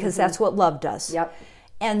because that's what love does.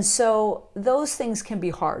 And so those things can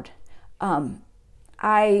be hard.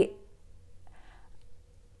 I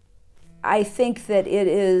think that it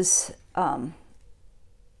is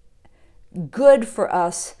good for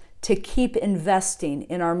us to keep investing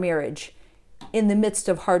in our marriage in the midst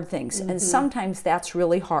of hard things. And sometimes that's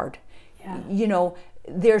really hard. You know,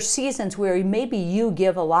 there's seasons where maybe you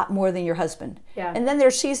give a lot more than your husband. And then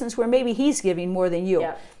there's seasons where maybe he's giving more than you.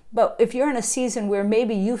 But if you're in a season where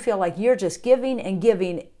maybe you feel like you're just giving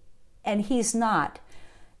and he's not,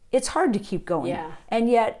 it's hard to keep going. And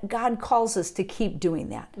yet God calls us to keep doing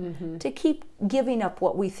that, to keep giving up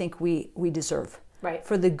what we think we deserve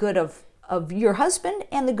for the good of your husband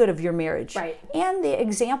and the good of your marriage. And the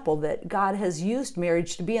example that God has used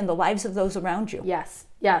marriage to be in the lives of those around you. Yes,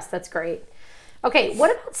 that's great. Okay, what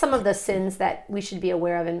about some of the sins that we should be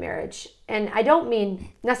aware of in marriage? And I don't mean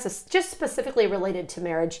just specifically related to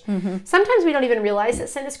marriage. Sometimes we don't even realize that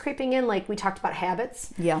sin is creeping in, like we talked about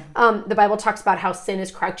habits. The Bible talks about how sin is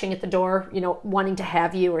crouching at the door, you know, wanting to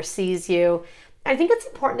have you or seize you. I think it's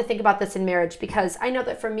important to think about this in marriage because I know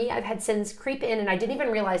that for me, I've had sins creep in and I didn't even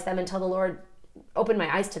realize them until the Lord opened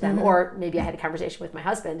my eyes to them, or maybe I had a conversation with my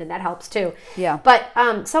husband and that helps too. But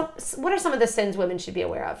so what are some of the sins women should be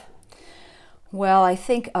aware of? Well, I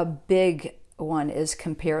think a big one is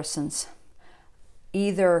comparisons.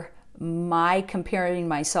 Either my comparing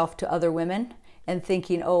myself to other women and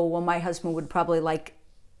thinking, oh, well, my husband would probably like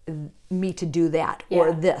me to do that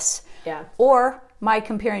or this. Or my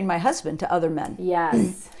comparing my husband to other men.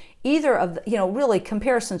 Either of the, you know, really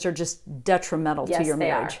comparisons are just detrimental to your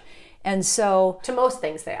marriage. And so to most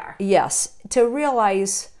things they are. Yes, to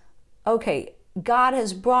realize, okay, God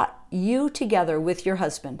has brought you together with your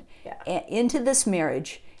husband into this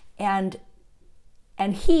marriage, and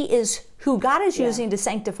he is who God is using to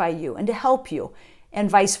sanctify you and to help you, and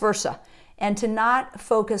vice versa, and to not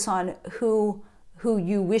focus on who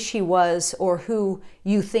you wish he was or who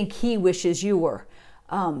you think he wishes you were,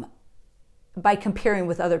 by comparing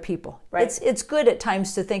with other people. It's good at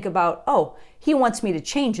times to think about, oh, he wants me to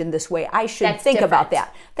change in this way. I should think about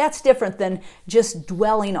that. That's different than just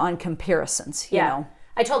dwelling on comparisons, you know.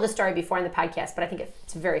 I told this story before in the podcast, but I think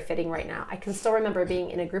it's very fitting right now. I can still remember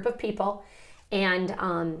being in a group of people,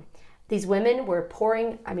 and these women were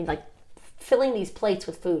filling these plates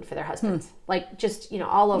with food for their husbands, like just, you know,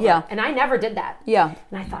 all over. And I never did that. And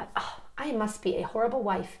I thought, oh, I must be a horrible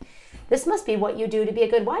wife. This must be what you do to be a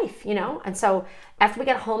good wife, you know? And so after we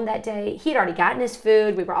got home that day, he'd already gotten his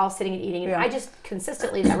food. We were all sitting and eating. And I just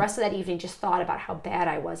consistently, the rest of that evening, just thought about how bad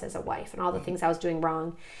I was as a wife and all the things I was doing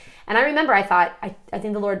wrong. And I remember I thought, I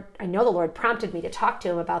think I know the Lord prompted me to talk to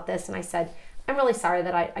him about this. And I said, I'm really sorry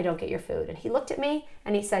that I don't get your food. And he looked at me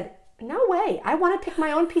and he said, no way, I want to pick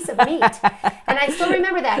my own piece of meat. And I still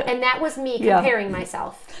remember that. And that was me comparing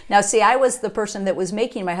myself. Now, see, I was the person that was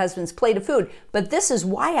making my husband's plate of food, but this is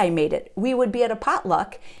why I made it. We would be at a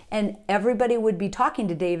potluck and everybody would be talking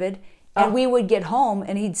to David, and we would get home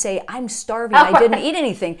and he'd say, I'm starving, I didn't eat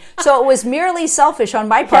anything. So it was merely selfish on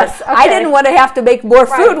my part. I didn't want to have to make more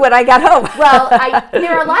food when I got home. Well,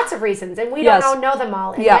 there are lots of reasons, and we don't know them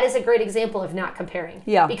all. And that is a great example of not comparing.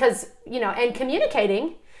 Because, you know, and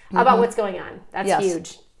communicating about what's going on. That's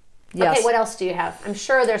huge. Okay, what else do you have? I'm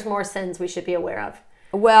sure there's more sins we should be aware of.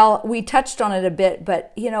 Well, we touched on it a bit,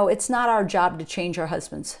 but, you know, it's not our job to change our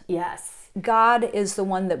husbands. God is the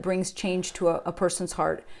one that brings change to a person's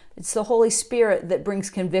heart. It's the Holy Spirit that brings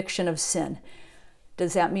conviction of sin.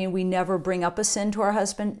 Does that mean we never bring up a sin to our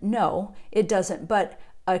husband? No, it doesn't. But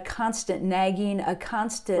a constant nagging, a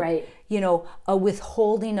constant, you know, a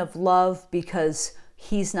withholding of love because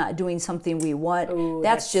he's not doing something we want. Ooh,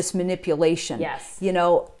 that's just manipulation. You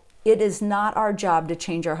know, it is not our job to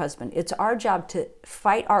change our husband. It's our job to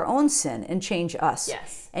fight our own sin and change us.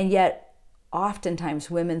 And yet, oftentimes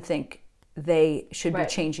women think they should be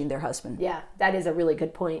changing their husband. That is a really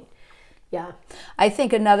good point. I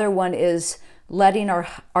think another one is letting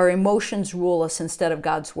our emotions rule us instead of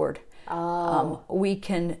God's word. We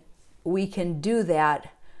can do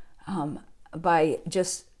that by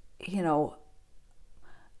just, you know,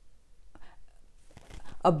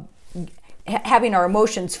 having our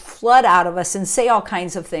emotions flood out of us and say all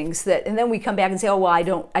kinds of things and then we come back and say, oh,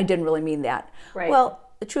 well, I didn't really mean that. Right. Well,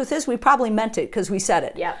 the truth is we probably meant it because we said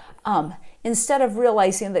it. Yeah. Instead of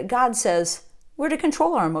realizing that God says we're to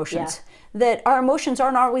control our emotions, that our emotions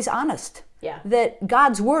aren't always honest, that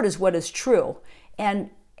God's word is what is true. And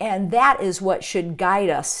that is what should guide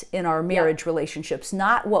us in our marriage relationships,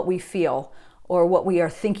 not what we feel or what we are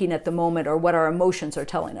thinking at the moment or what our emotions are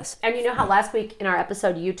telling us. And you know how last week in our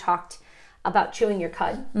episode you talked about chewing your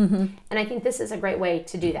cud? Mm-hmm. And I think this is a great way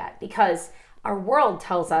to do that because our world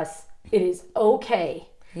tells us it is okay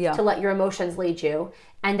to let your emotions lead you,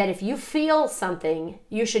 and that if you feel something,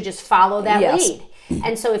 you should just follow that lead.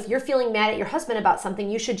 And so if you're feeling mad at your husband about something,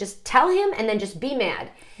 you should just tell him and then just be mad.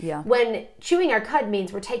 Yeah. When chewing our cud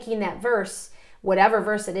means we're taking that verse, whatever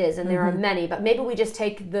verse it is, and there are many, but maybe we just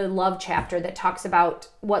take the love chapter that talks about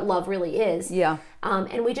what love really is. Yeah.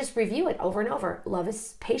 And we just review it over and over. Love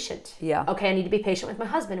is patient. Yeah. Okay, I need to be patient with my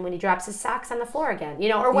husband when he drops his socks on the floor again,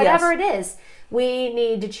 or whatever it is. We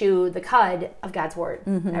need to chew the cud of God's word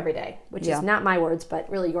every day, which is not my words, but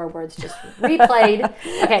really your words just replayed.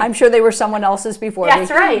 Okay. I'm sure they were someone else's before me.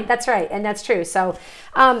 That's right. And that's true. So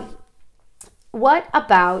what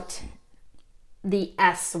about the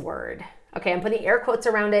S word? Okay, I'm putting air quotes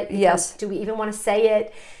around it. Yes. Do we even want to say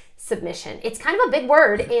it? Submission. It's kind of a big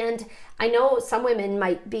word, and I know some women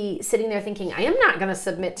might be sitting there thinking, I am not going to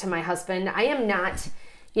submit to my husband. I am not,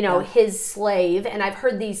 his slave. And I've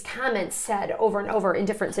heard these comments said over and over in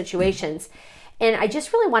different situations. And I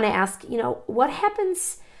just really want to ask, what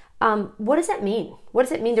happens? What does that mean? What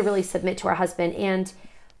does it mean to really submit to our husband? And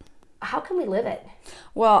how can we live it?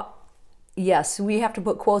 Well, yes, we have to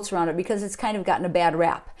put quotes around it because it's kind of gotten a bad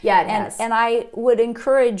rap. Yeah, it has. And I would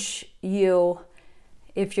encourage you,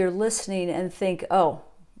 if you're listening and think, oh,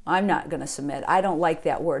 I'm not going to submit, I don't like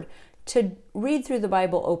that word, to read through the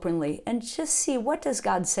Bible openly and just see what does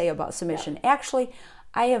God say about submission. Yeah. Actually,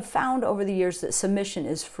 I have found over the years that submission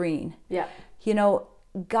is freeing. Yeah.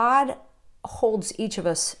 God holds each of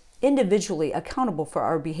us individually accountable for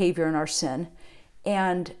our behavior and our sin.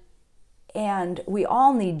 And we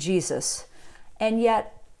all need Jesus. And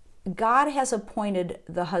yet, God has appointed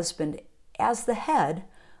the husband as the head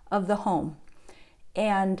of the home.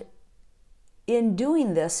 And in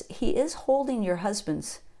doing this, he is holding your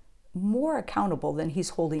husbands more accountable than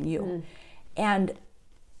he's holding you. Mm. And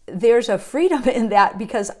there's a freedom in that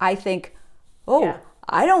because I think,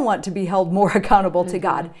 I don't want to be held more accountable to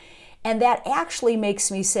God. And that actually makes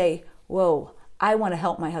me say, whoa, I want to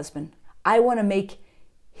help my husband. I want to make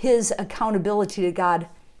his accountability to God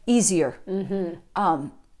easier. Mm-hmm.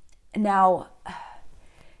 Now,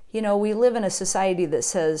 we live in a society that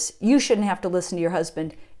says you shouldn't have to listen to your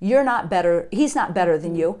husband. You're not better. He's not better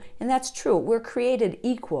than you. And that's true. We're created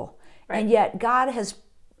equal. Right. And yet God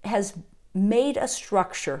has made a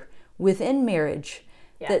structure within marriage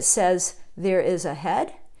that says there is a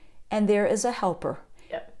head and there is a helper.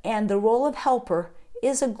 Yep. And the role of helper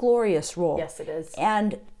is a glorious role. Yes, it is.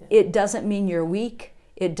 And it doesn't mean you're weak.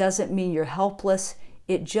 It doesn't mean you're helpless.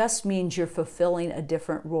 It just means you're fulfilling a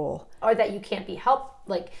different role. Or that you can't be helped,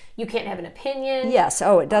 like you can't have an opinion. Yes,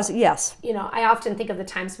 it does, yes. I often think of the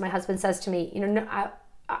times my husband says to me,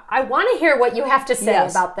 I want to hear what you have to say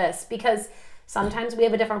about this, because sometimes we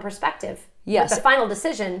have a different perspective. Yes. But the final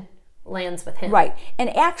decision lands with him. Right.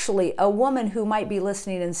 And actually, a woman who might be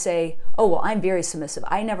listening and say, oh, well, I'm very submissive,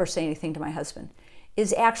 I never say anything to my husband,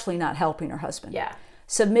 is actually not helping her husband. Yeah.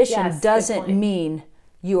 Submission doesn't mean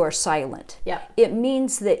you are silent. Yeah. It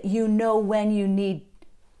means that you know when you need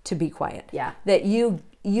to be quiet. Yeah. That you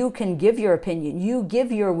can give your opinion, you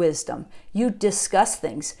give your wisdom, you discuss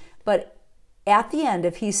things. But at the end,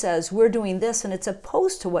 if he says, we're doing this and it's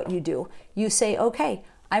opposed to what you do, you say, okay,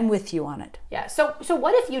 I'm with you on it. Yeah. So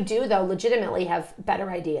what if you do, though, legitimately have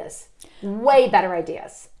better ideas? Way better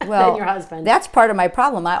ideas than your husband. That's part of my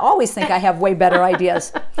problem. I always think I have way better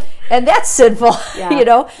ideas. And that's sinful,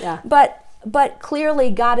 Yeah. But clearly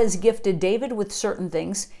God has gifted David with certain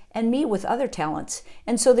things and me with other talents.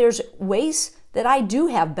 And so there's ways that I do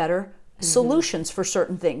have better solutions for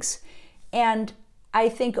certain things. And I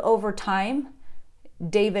think over time,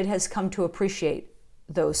 David has come to appreciate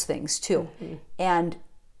those things too. Mm-hmm. And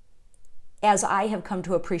as I have come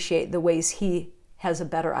to appreciate the ways he has a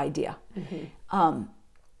better idea. Mm-hmm.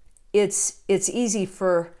 It's easy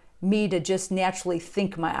for me to just naturally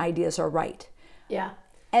think my ideas are right. Yeah.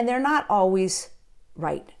 And they're not always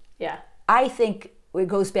right. Yeah. I think it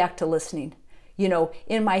goes back to listening.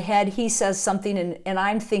 In my head, he says something and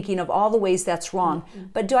I'm thinking of all the ways that's wrong. Mm-hmm.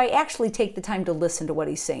 But do I actually take the time to listen to what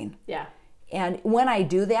he's saying? Yeah. And when I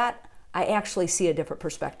do that, I actually see a different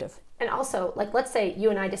perspective. And also, like, let's say you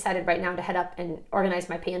and I decided right now to head up and organize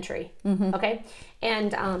my pantry. Okay.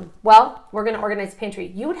 And, we're going to organize the pantry.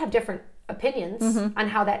 You would have different opinions on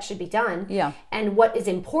how that should be done. Yeah. And what is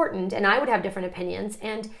important. And I would have different opinions.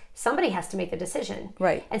 And somebody has to make the decision.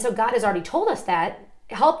 Right. And so God has already told us that,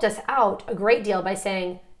 helped us out a great deal by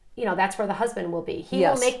saying, that's where the husband will be. He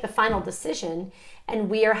will make the final decision, and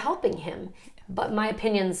we are helping him. But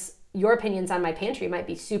your opinions on my pantry might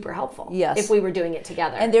be super helpful if we were doing it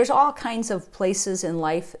together. And there's all kinds of places in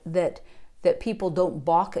life that people don't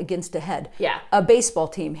balk against a head. Yeah. A baseball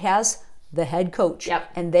team has the head coach.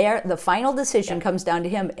 Yep. And the final decision comes down to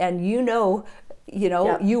him. And you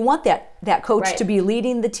want that coach to be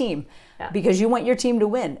leading the team because you want your team to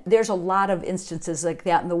win. There's a lot of instances like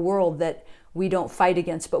that in the world that we don't fight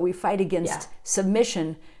against, but we fight against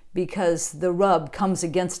submission because the rub comes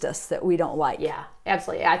against us that we don't like. Yeah,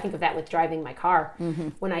 absolutely. I think of that with driving my car.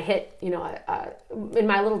 When I hit, in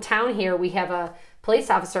my little town here, we have a police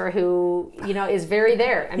officer who, is very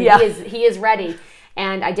there. I mean, he is ready.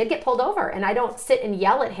 And I did get pulled over, and I don't sit and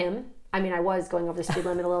yell at him. I mean, I was going over the speed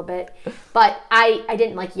limit a little bit, but I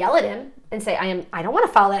didn't yell at him and say, I don't want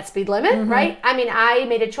to follow that speed limit, right? I mean, I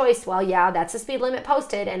made a choice. Well, that's the speed limit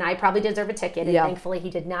posted, and I probably deserve a ticket. And thankfully, he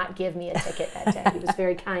did not give me a ticket that day. He was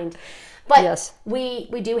very kind. But we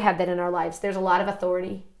do have that in our lives. There's a lot of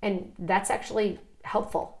authority, and that's actually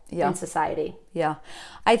helpful in society. Yeah.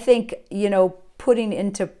 I think, putting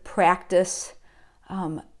into practice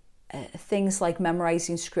things like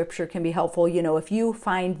memorizing scripture can be helpful. If you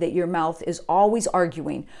find that your mouth is always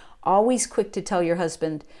arguing, always quick to tell your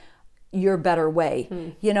husband your better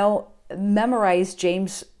way, memorize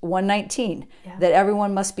James 1:19, that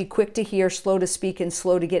everyone must be quick to hear, slow to speak, and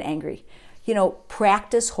slow to get angry.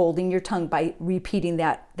 Practice holding your tongue by repeating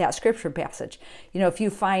that scripture passage. If you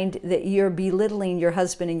find that you're belittling your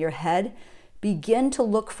husband in your head, begin to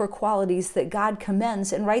look for qualities that God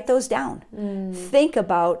commends and write those down. Think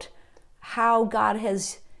about how God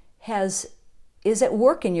is at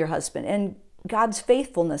work in your husband and God's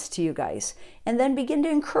faithfulness to you guys. And then begin to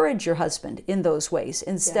encourage your husband in those ways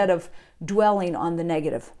instead of dwelling on the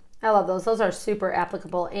negative. I love those. Those are super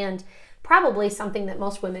applicable and probably something that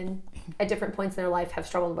most women at different points in their life have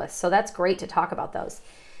struggled with. So that's great to talk about those.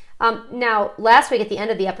 Now, last week at the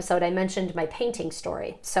end of the episode, I mentioned my painting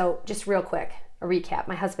story. So just real quick, a recap.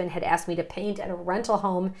 My husband had asked me to paint at a rental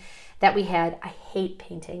home that we had. I hate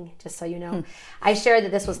painting, just so you know. I shared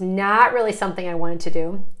that this was not really something I wanted to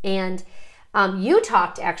do. And you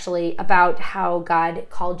talked actually about how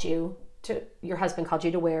your husband called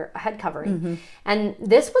you to wear a head covering. And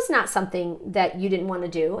this was not something that you didn't want to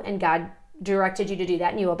do, and God directed you to do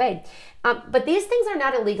that and you obeyed. But these things are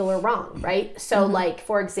not illegal or wrong, right? So like,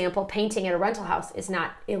 for example, painting at a rental house is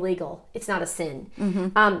not illegal. It's not a sin.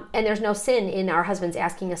 And there's no sin in our husbands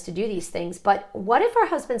asking us to do these things. But what if our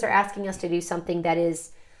husbands are asking us to do something that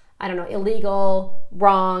is, I don't know, illegal,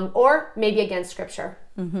 wrong, or maybe against scripture?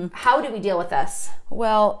 How do we deal with this?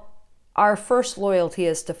 Well, our first loyalty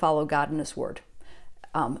is to follow God and His Word.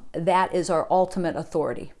 That is our ultimate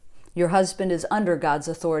authority. Your husband is under God's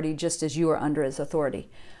authority just as you are under His authority.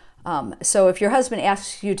 So if your husband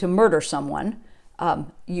asks you to murder someone,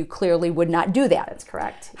 you clearly would not do that. That's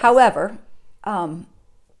correct. Yes. However,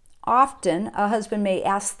 often a husband may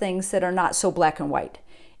ask things that are not so black and white.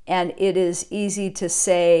 And it is easy to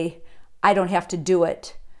say, I don't have to do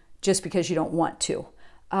it just because you don't want to.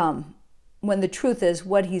 When the truth is,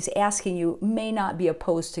 what he's asking you may not be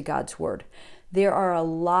opposed to God's Word. There are a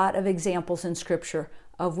lot of examples in Scripture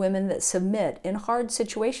of women that submit in hard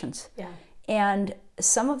situations. Yeah. And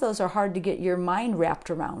some of those are hard to get your mind wrapped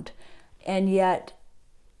around. And yet,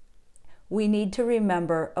 we need to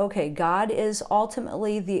remember, okay, God is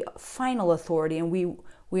ultimately the final authority, and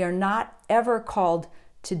we are not ever called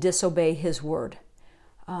to disobey His Word.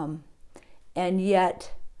 And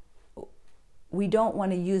yet, we don't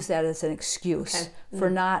want to use that as an excuse for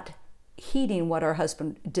not heeding what our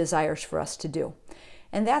husband desires for us to do.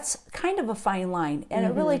 And that's kind of a fine line, and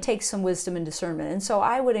it really takes some wisdom and discernment. And so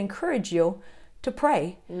I would encourage you to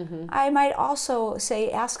pray. I might also say,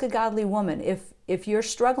 ask a godly woman. If you're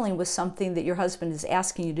struggling with something that your husband is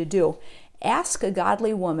asking you to do, ask a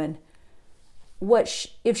godly woman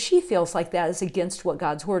if she feels like that is against what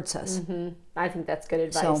God's Word says. I think that's good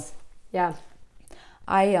advice. So, yeah.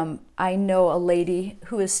 I know a lady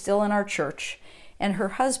who is still in our church, and her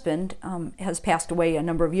husband has passed away a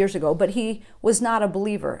number of years ago, but he was not a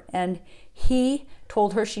believer. And he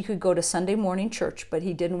told her she could go to Sunday morning church, but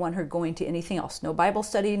he didn't want her going to anything else. No Bible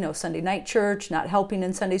study, no Sunday night church, not helping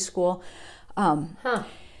in Sunday school.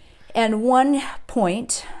 And one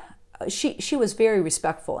point, she was very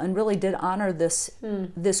respectful and really did honor this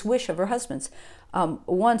wish of her husband's.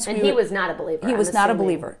 He was not a believer. He was not a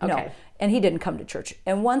believer. Okay. No, and he didn't come to church.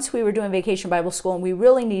 And once we were doing Vacation Bible School, and we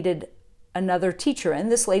really needed another teacher,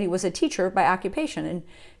 and this lady was a teacher by occupation. And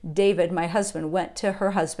David, my husband, went to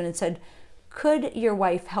her husband and said, "Could your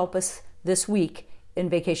wife help us this week in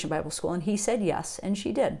Vacation Bible School?" And he said yes, and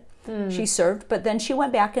she did. She served, but then she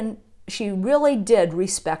went back and she really did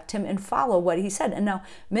respect him and follow what he said. And now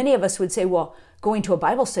many of us would say, well, going to a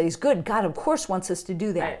Bible study is good. God, of course, wants us to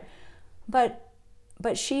do that. Right.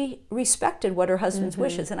 But she respected what her husband's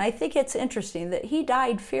wishes. And I think it's interesting that he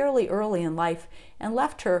died fairly early in life and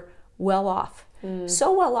left her well off.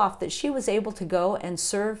 So well off that she was able to go and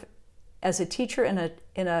serve as a teacher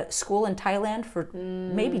in a school in Thailand for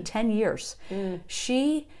maybe 10 years.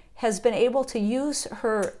 She has been able to use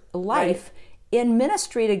her life in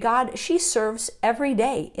ministry to God. She serves every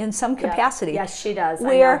day in some capacity. Yes, she does.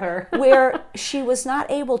 I know her. Where she was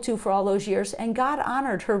not able to for all those years, and God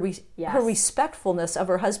honored her her respectfulness of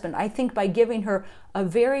her husband, I think, by giving her a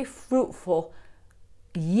very fruitful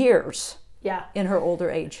years in her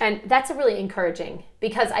older age. And that's really encouraging,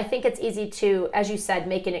 because I think it's easy to, as you said,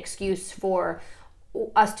 make an excuse for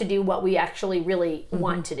us to do what we actually really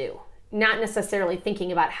want to do. Not necessarily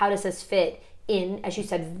thinking about how does this fit in, as you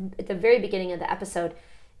said at the very beginning of the episode,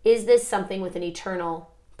 is this something with an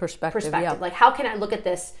eternal perspective? Yeah. Like, how can I look at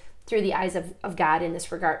this through the eyes of God in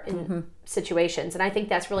this regard, in situations? And I think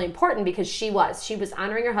that's really important, because she was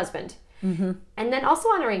honoring her husband, and then also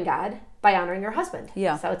honoring God by honoring her husband.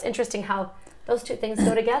 Yeah. So it's interesting how those two things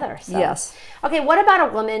go together. So. Yes. Okay, what about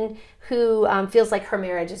a woman who feels like her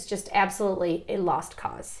marriage is just absolutely a lost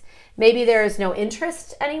cause? Maybe there is no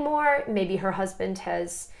interest anymore. Maybe her husband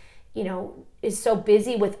has, is so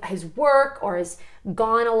busy with his work or is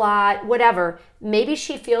gone a lot, whatever. Maybe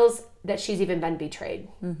she feels that she's even been betrayed.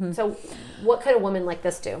 So what could a woman like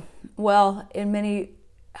this do? Well,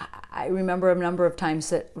 I remember a number of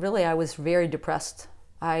times that really I was very depressed.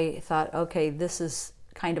 I thought, okay, this is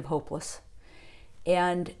kind of hopeless.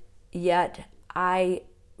 And yet I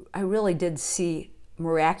really did see the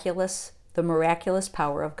miraculous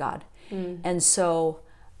power of God. And so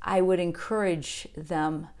I would encourage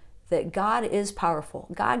them that God is powerful.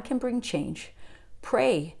 God can bring change.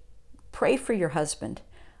 Pray for your husband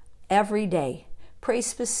every day. Pray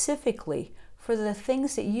specifically for the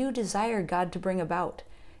things that you desire God to bring about.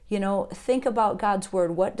 Think about God's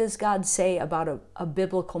word. What does God say about a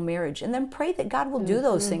biblical marriage? And then pray that God will do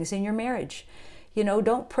those things in your marriage.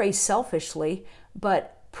 Don't pray selfishly,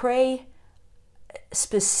 but pray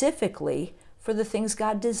specifically for the things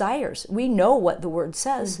God desires. We know what the word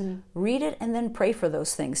says. Read it and then pray for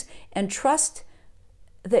those things and trust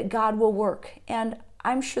that God will work. And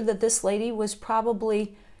I'm sure that this lady it was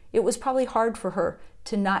probably hard for her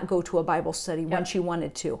to not go to a Bible study when she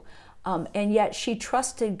wanted to. And yet she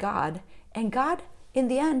trusted God, and God in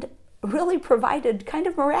the end really provided kind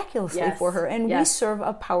of miraculously for her. And we serve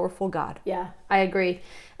a powerful God. Yeah, I agree.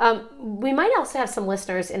 We might also have some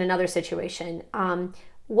listeners in another situation.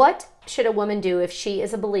 What should a woman do if she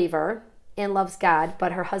is a believer and loves God,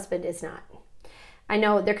 but her husband is not? I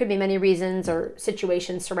know there could be many reasons or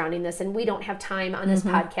situations surrounding this, and we don't have time on this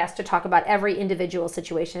podcast to talk about every individual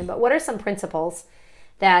situation, but what are some principles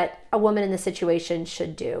that a woman in this situation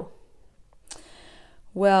should do?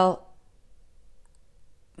 Well,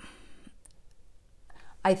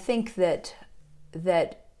 I think that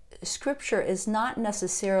Scripture is not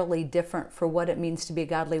necessarily different for what it means to be a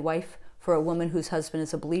godly wife for a woman whose husband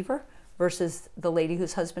is a believer versus the lady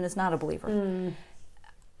whose husband is not a believer.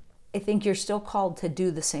 I think you're still called to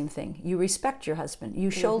do the same thing. You respect your husband.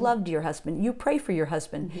 You show love to your husband. You pray for your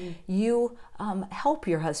husband. You help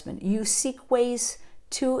your husband. You seek ways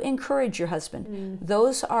to encourage your husband.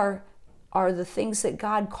 Those are the things that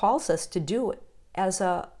God calls us to do as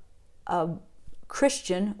a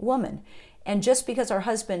Christian woman. And just because our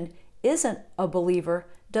husband isn't a believer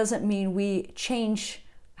doesn't mean we change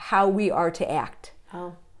how we are to act.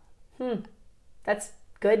 That's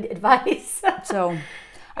good advice. So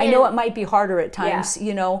I know it might be harder at times,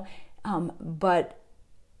 but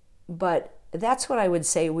that's what I would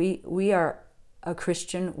say. We are a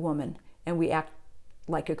Christian woman, and we act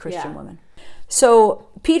like a Christian woman. So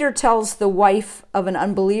Peter tells the wife of an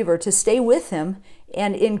unbeliever to stay with him,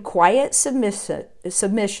 and in quiet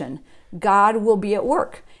submission, God will be at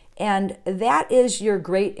work. And that is your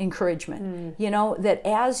great encouragement. That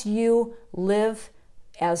as you live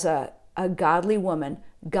as a godly woman,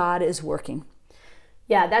 God is working.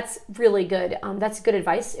 Yeah, that's really good. That's good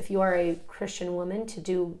advice if you are a Christian woman to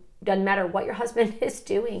do, doesn't matter what your husband is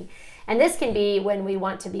doing. And this can be when we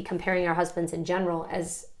want to be comparing our husbands in general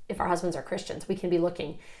as if our husbands are Christians. We can be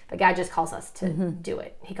looking, but God just calls us to do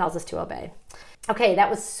it. He calls us to obey. Okay, that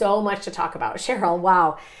was so much to talk about. Cheryl,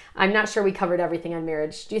 wow. I'm not sure we covered everything on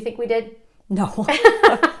marriage. Do you think we did? No.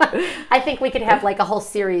 I think we could have like a whole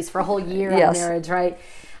series for a whole year on marriage, right?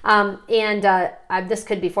 This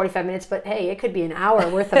could be 45 minutes, but hey, it could be an hour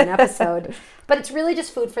worth of an episode. But it's really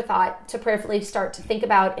just food for thought to prayerfully start to think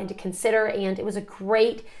about and to consider. And it was a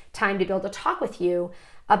great time to be able to talk with you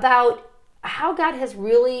about how God has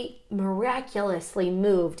really miraculously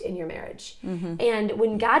moved in your marriage. And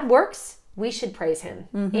when God works, we should praise him.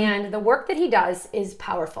 And the work that he does is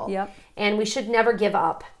powerful. Yep. And we should never give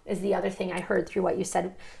up, is the other thing I heard through what you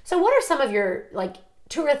said. So what are some of your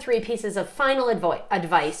 2 or 3 pieces of final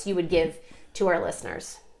advice you would give to our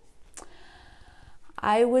listeners?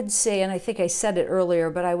 I would say, and I think I said it earlier,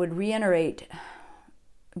 but I would reiterate,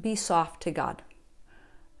 be soft to God.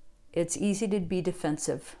 It's easy to be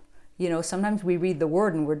defensive. Sometimes we read the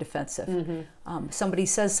word and we're defensive. Somebody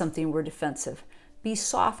says something, we're defensive. Be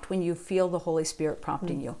soft when you feel the Holy Spirit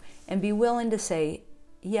prompting you, and be willing to say,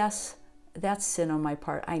 yes, that's sin on my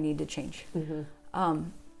part. I need to change.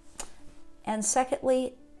 And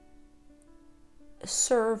secondly,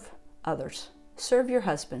 serve others. Serve your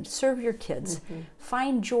husband. Serve your kids.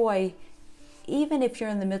 Find joy, even if you're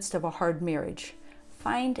in the midst of a hard marriage.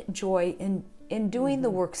 Find joy in doing the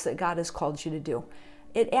works that God has called you to do.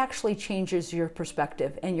 It actually changes your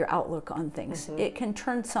perspective and your outlook on things. It can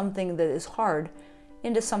turn something that is hard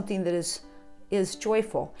into something that is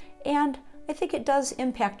joyful. And I think it does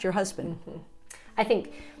impact your husband. I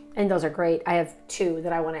think, and those are great. I have 2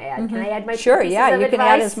 that I want to add. Can I add my 2 Sure, pieces yeah, of you advice? can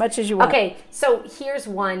add as much as you want. Okay, so here's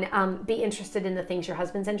one. Be interested in the things your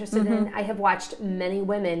husband's interested in. I have watched many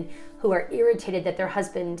women who are irritated that their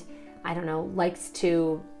husband, likes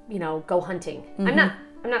to, go hunting.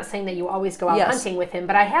 I'm not saying that you always go out hunting with him,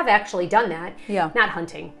 but I have actually done that. Yeah. Not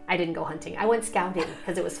hunting. I didn't go hunting. I went scouting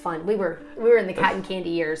because it was fun. We were in the cotton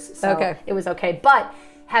candy years, so it was okay. But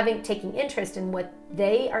taking interest in what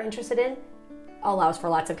they are interested in allows for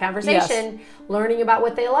lots of conversation. Learning about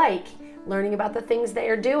what they like, learning about the things they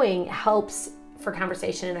are doing helps for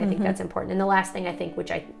conversation, and I think that's important. And the last thing I think,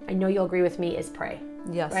 which I know you'll agree with me, is pray.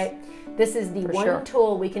 Yes. Right? This is the one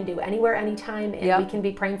tool we can do anywhere, anytime, and we can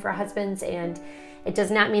be praying for our husbands, and it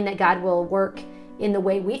does not mean that God will work in the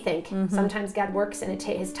way we think. Sometimes God works and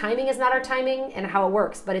his timing is not our timing and how it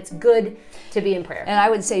works, but it's good to be in prayer. And I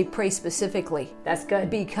would say pray specifically. That's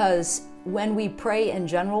good. Because when we pray in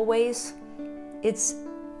general ways,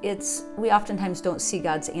 we oftentimes don't see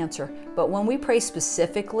God's answer. But when we pray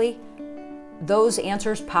specifically, those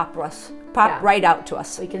answers pop right out to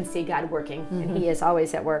us. We can see God working, and he is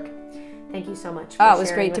always at work. Thank you so much for sharing. It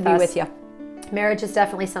was great to be with you. Marriage is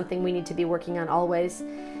definitely something we need to be working on always.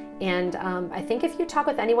 And I think if you talk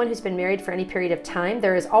with anyone who's been married for any period of time,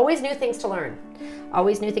 there is always new things to learn,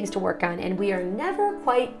 always new things to work on, and we are never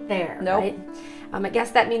quite there, right? I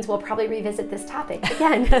guess that means we'll probably revisit this topic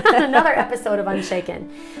again, another episode of Unshaken.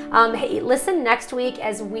 Hey, listen next week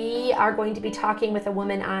as we are going to be talking with a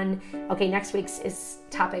woman on, next week's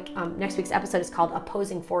episode is called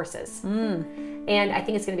Opposing Forces. And I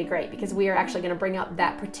think it's going to be great because we are actually going to bring up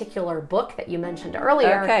that particular book that you mentioned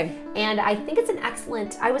earlier. Okay. And I think it's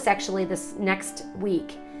I was actually this next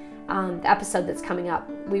week, the episode that's coming up,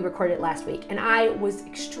 we recorded it last week, and I was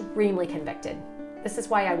extremely convicted. This is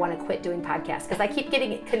why I want to quit doing podcasts, because I keep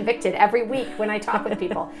getting convicted every week when I talk with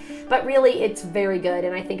people. But really, it's very good,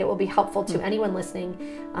 and I think it will be helpful to anyone listening.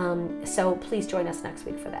 So please join us next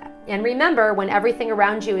week for that. And remember, when everything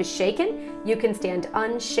around you is shaken, you can stand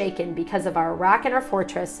unshaken because of our rock and our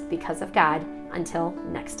fortress, because of God. Until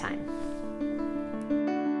next time.